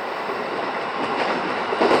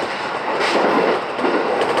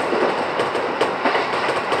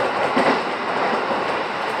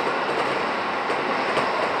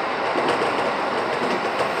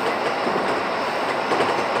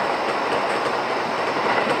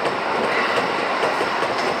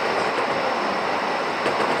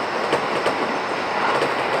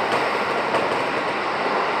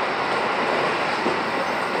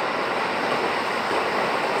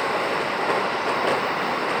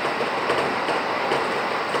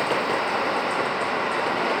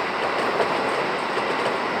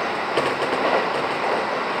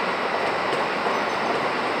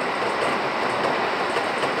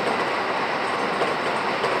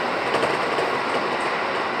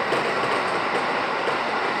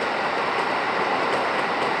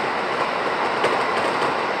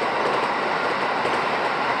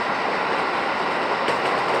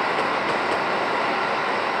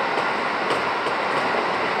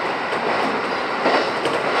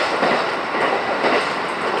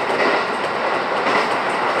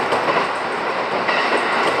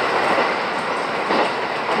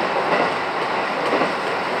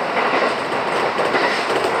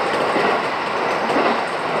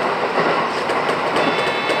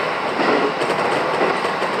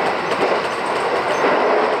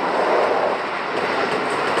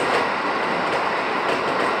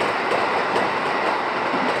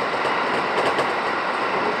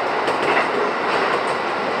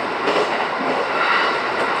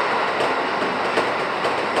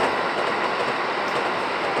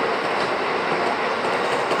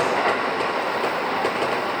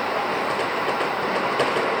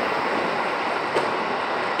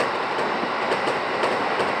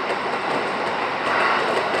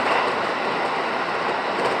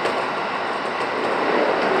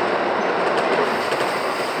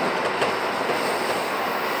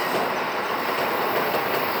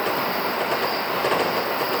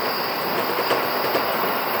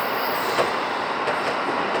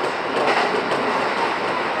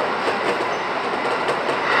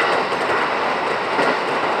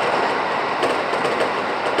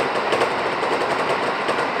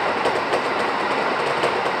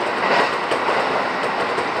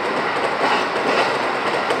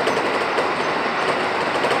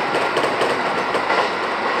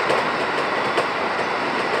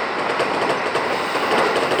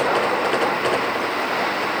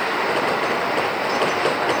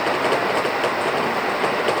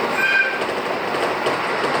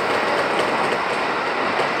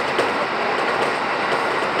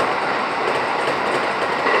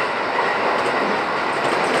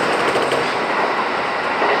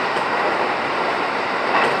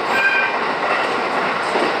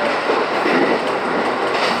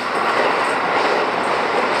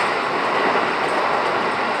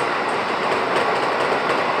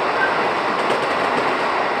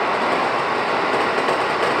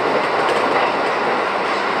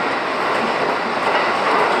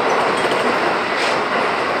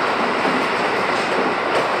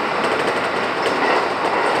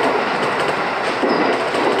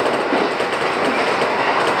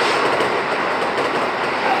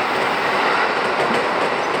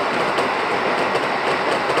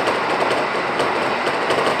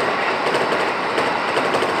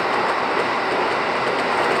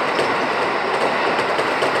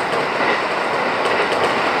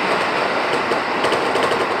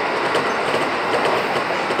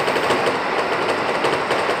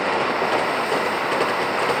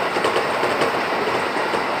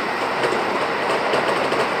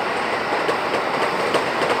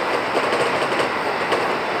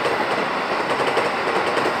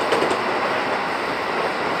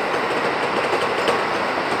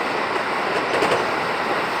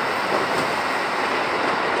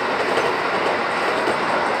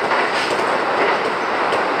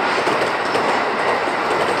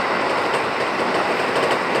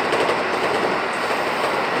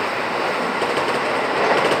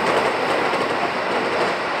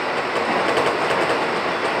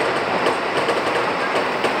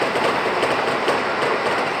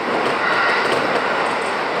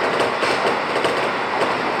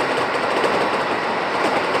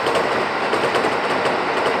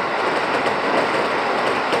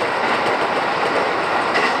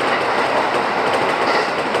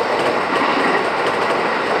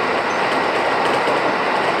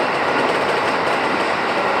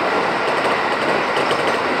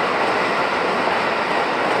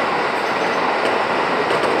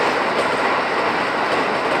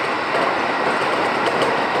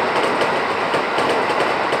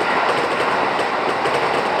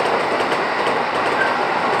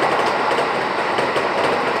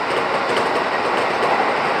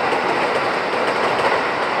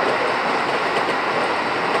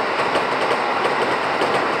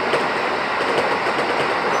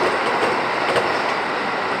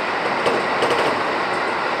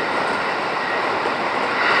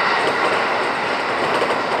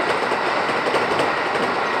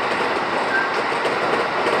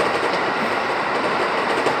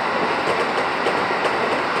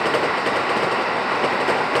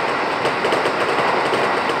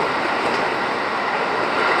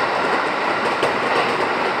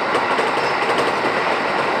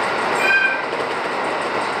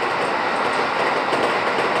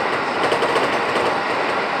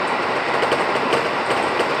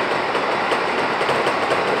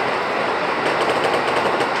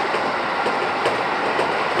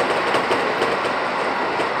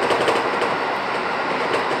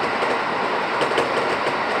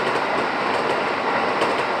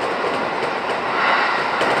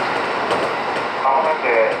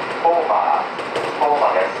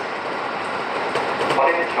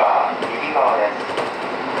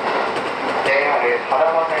る肌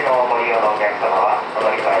まねのご利用のお客様はお乗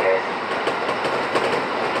り換えです。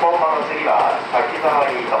本間の次は滝沢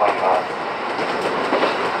に停まります。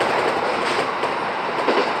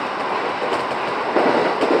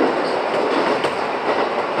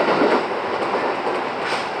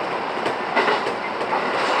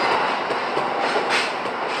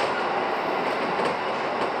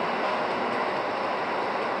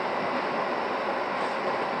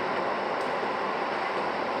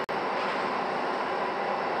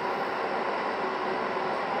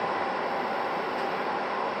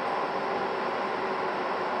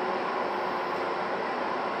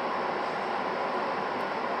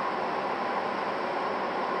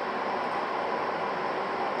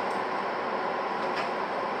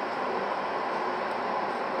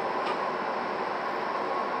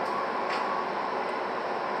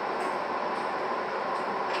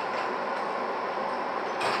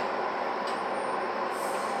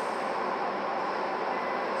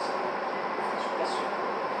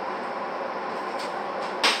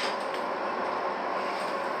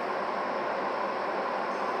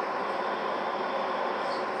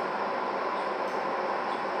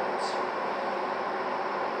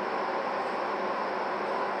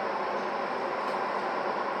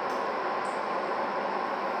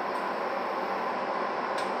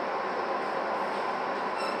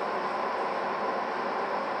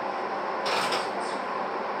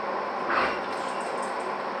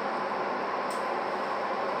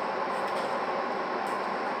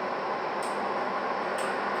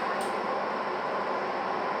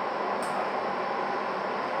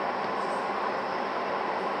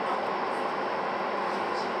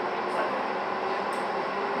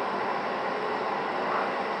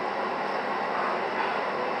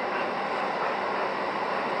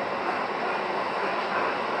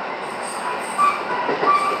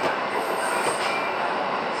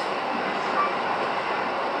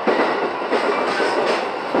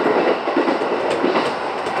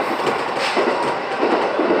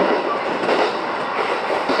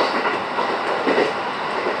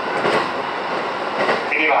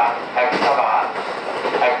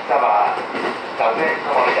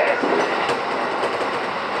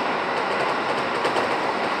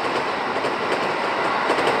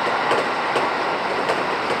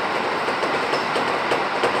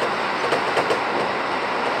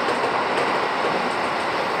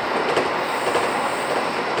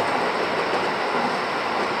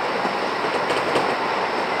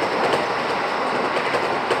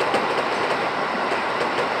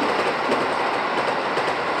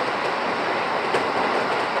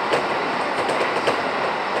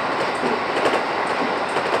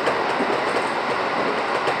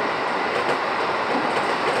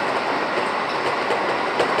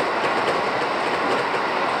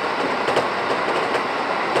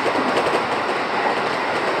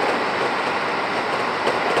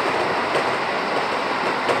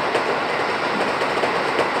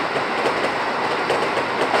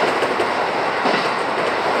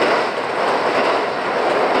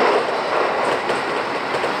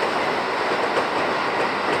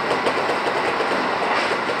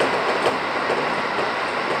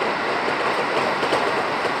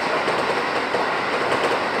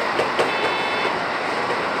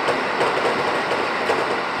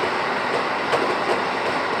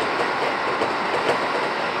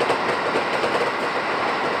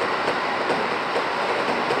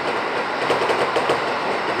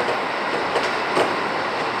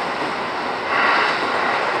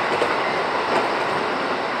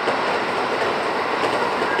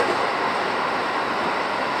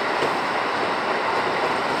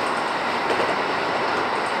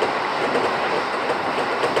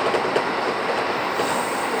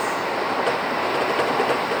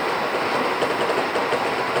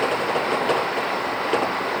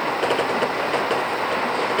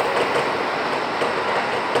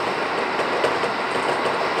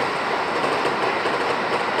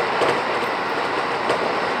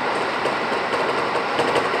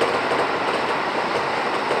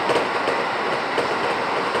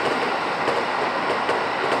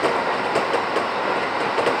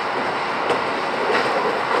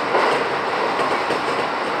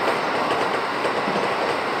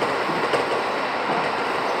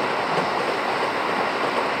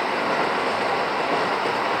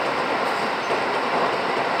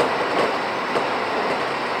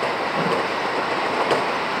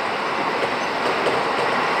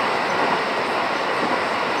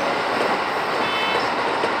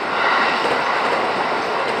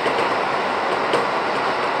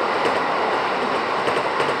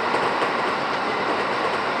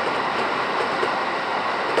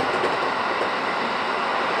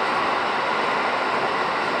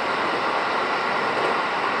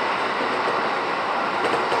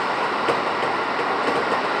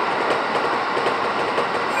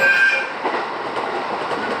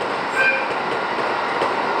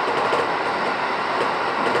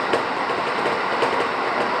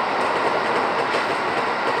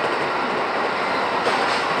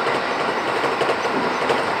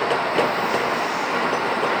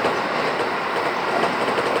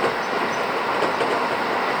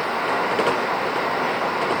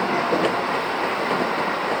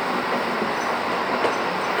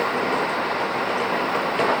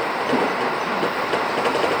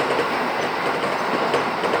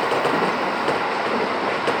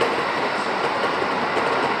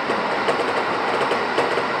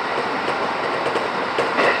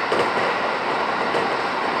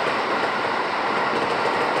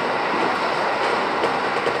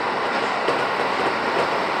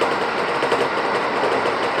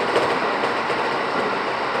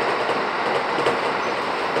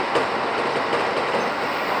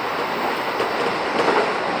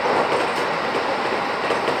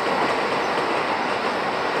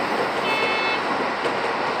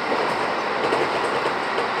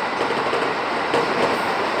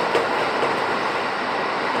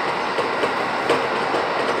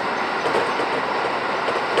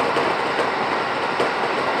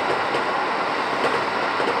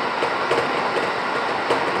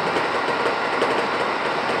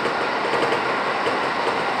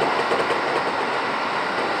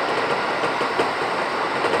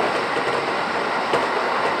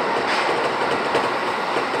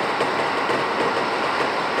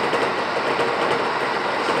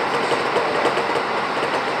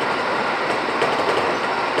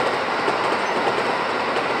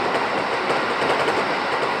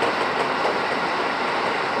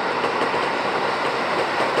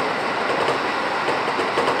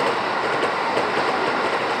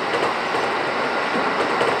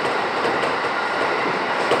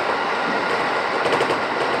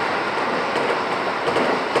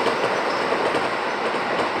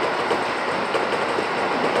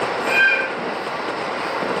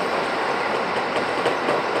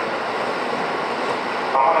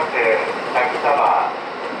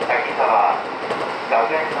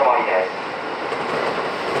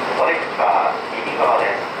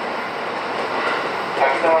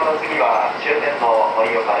終点の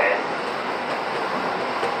盛岡です。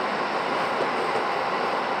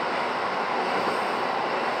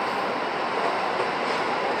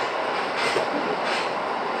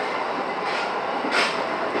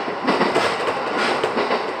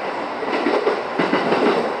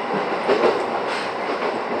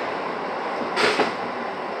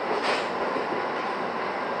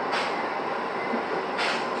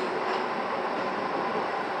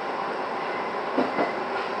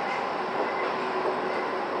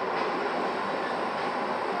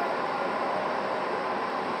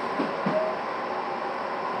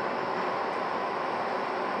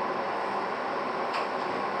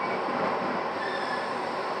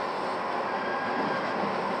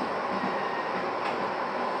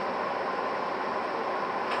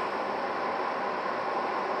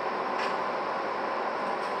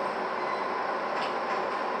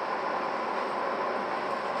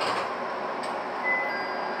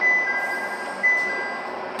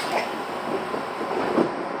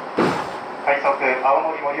快速青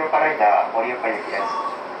森盛岡ライナー盛岡行きです。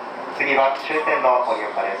次は終点の盛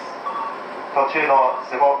岡です。途中の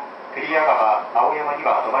坪、栗屋川、青山に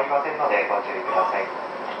は止まりませんのでご注意ください。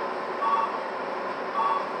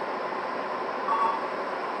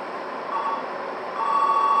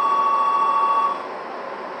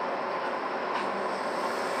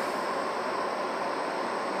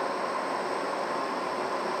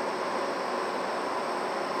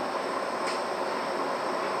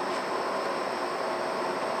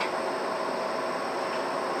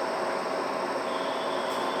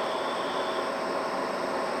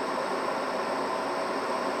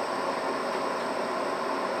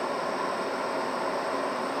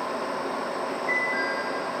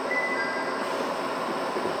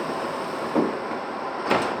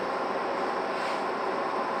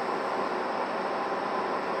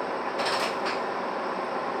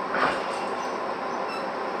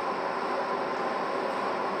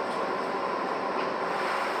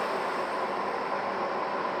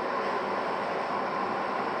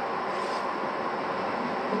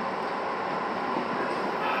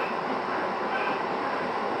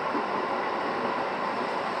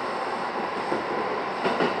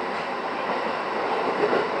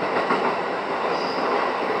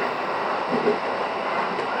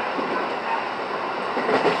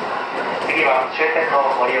次は終点の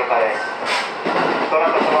盛岡です。どな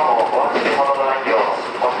た様もお忘れ物のないよ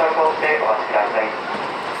うお支度をしてお待ちください。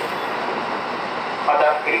ま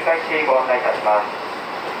た繰り返しご案内いたします。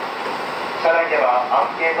車内ではア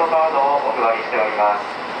ンケートカードをお配りしております。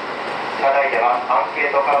車内ではアンケ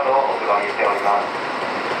ートカードをお配りしております。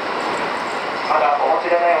まだお持ち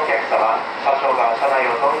でないお客様、車掌が車内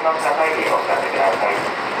を通りました際にお知らせください。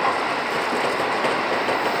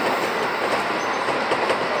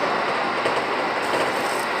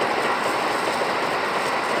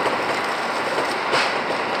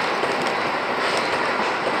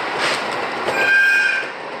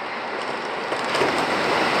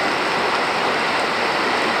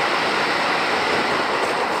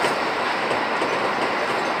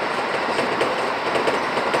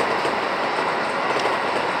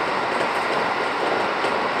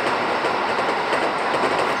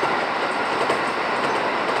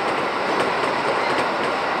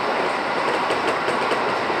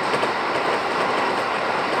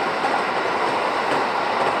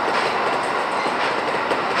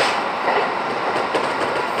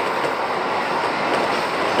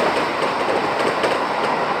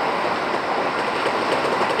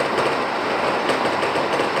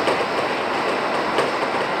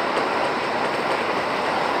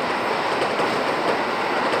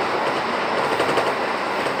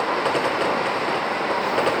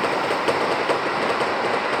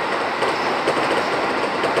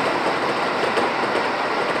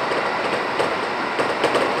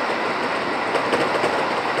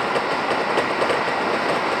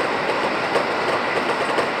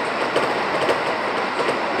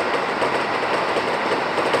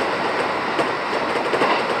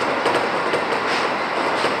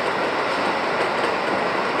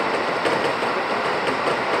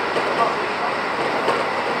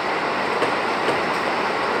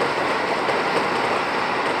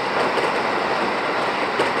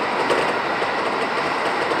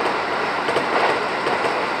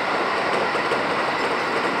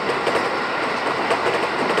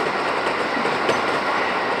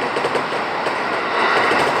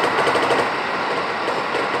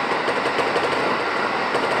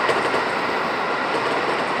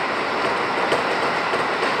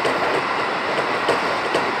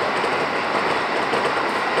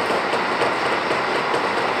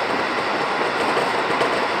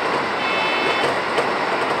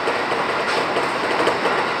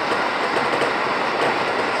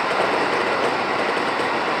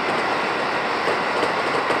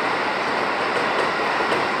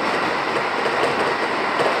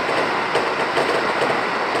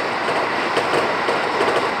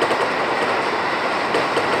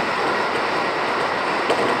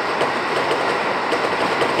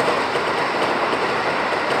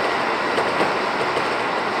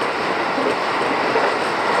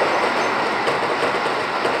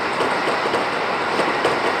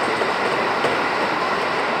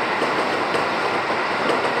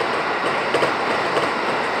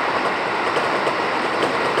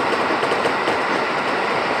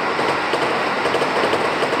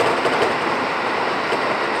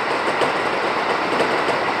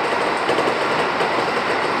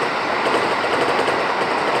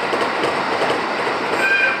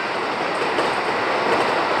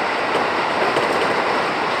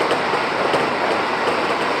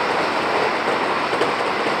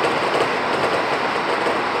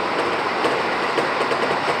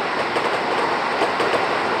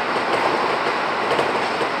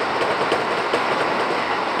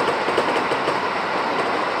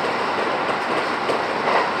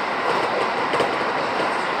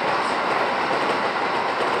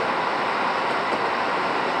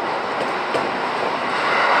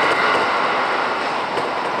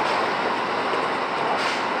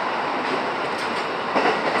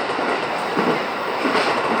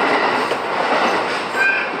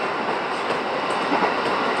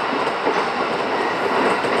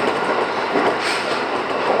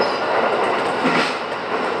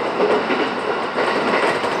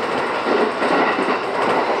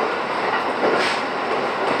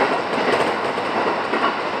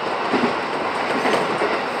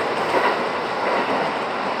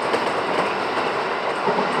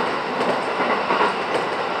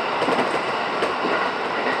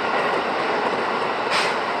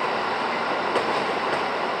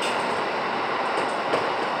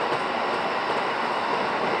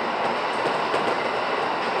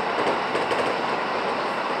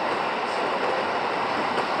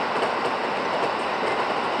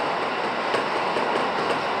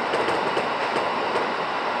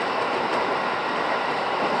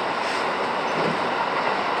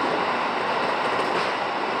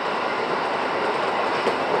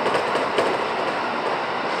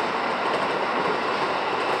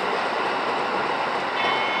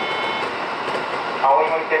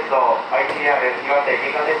森鉄道 IGR いわて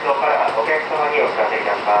銀河鉄道からお客様にお知らせい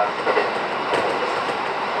たします。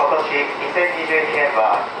今年2022年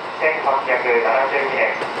は1872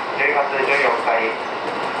年10月14日に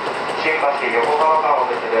新橋横浜間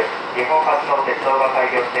を結ぶ日本初の鉄道が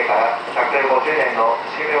開業してから150年の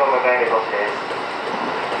節目を迎える年です。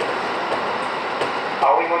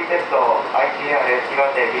青い森鉄道 IGR い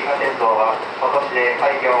わて銀河鉄道は今年で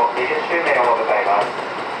開業20周年を迎えます。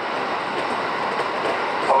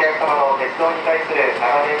お客様の鉄道に対する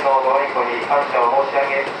長年のご愛顧に感謝を申し上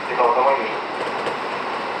げるとともに、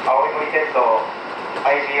青い森鉄道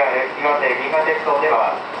IGR いわて銀河鉄道で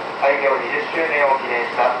は開業20周年を記念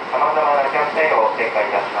したさまざまなキャンペーンを展開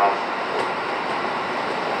いたします。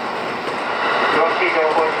詳しい情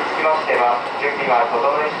報につきましては準備が整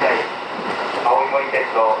い次第、青い森鉄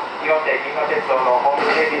道いわて銀河鉄道のホーム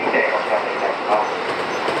ページにてお知らせいたします。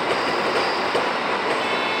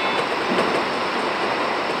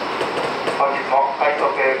本日も快速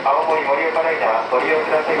青森盛岡ライナーご利用く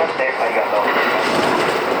ださいましてありがとうございます。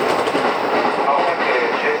まもなく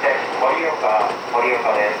終点盛岡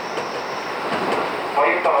です。盛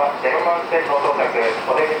岡は0番線の到着、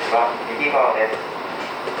お出口は右側です。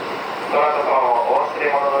どなた様もお忘れ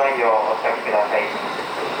物のないようお支度ください。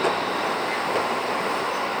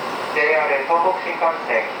JR 東北新幹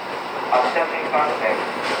線、秋田新幹線、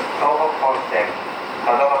東北本線、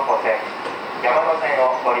佐渡湖線、山手線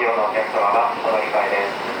をご利用のお客様はお乗り換えで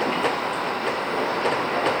す。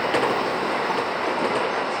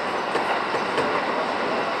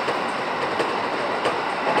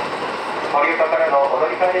盛岡からのお乗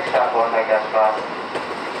り換え列車ご案内いたします。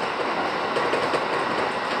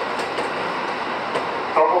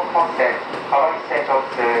東北本線釜石線直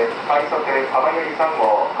通快速釜寄3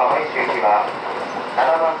号釜石行きは7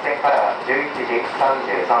番線から11時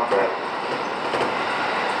33分、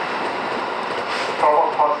東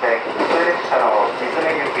北本線普通列車の水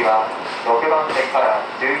根行きは6番線から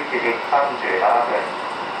11時37分、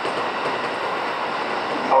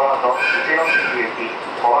その後一ノ関行き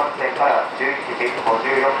5番線から11時54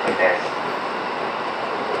分です。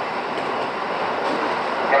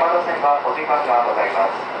山田線はお時間がございま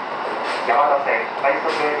す。山田線快速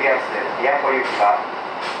リアス宮古行きは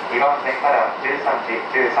2番線から13時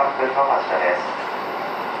13分の発車です。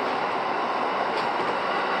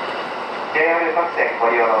 JR 各線ご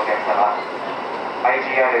利用のお客様、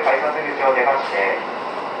 IGR 改札口を出まして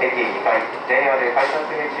駅2階 JR 改札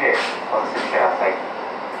口へお進みください。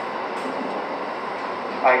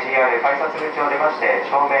 IGR 改札口を出まして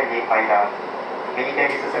正面に階段、右手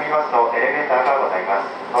に進みますとエレベーターがございま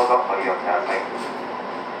す。どうぞご利用ください。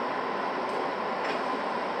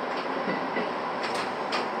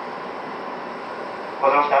ご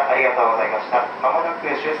乗車ありがとうございました。まもなく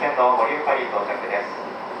終点の盛岡に到着です。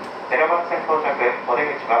0番線到着、お出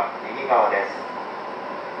口は右側です。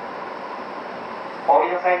お降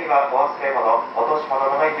りの際にはお忘れ物、落とし物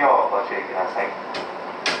のないようご注意ください。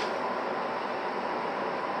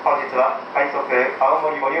本日は快速青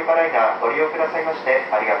森盛岡ライナーご利用くださいまして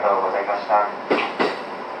ありがとうございました。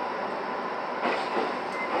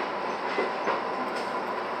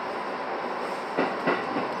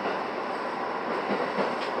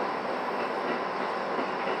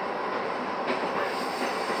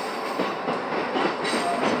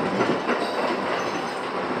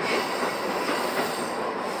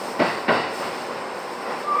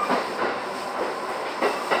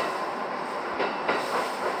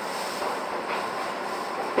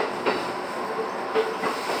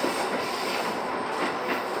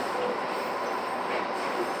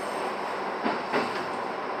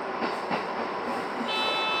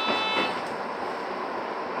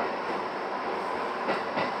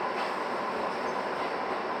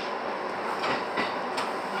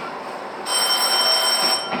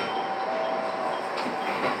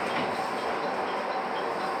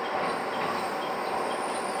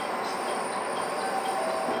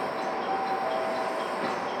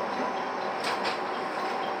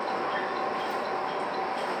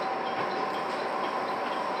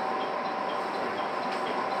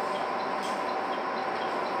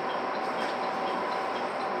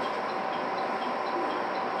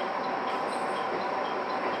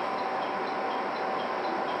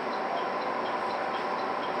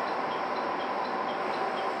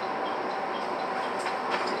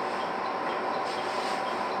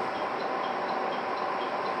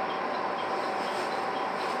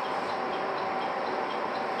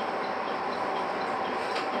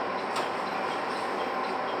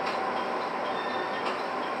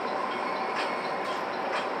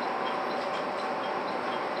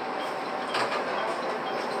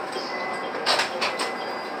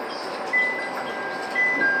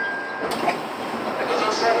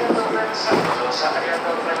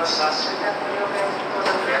車終点盛岡駅到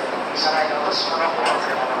着です。車内の落とし物お忘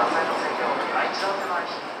れ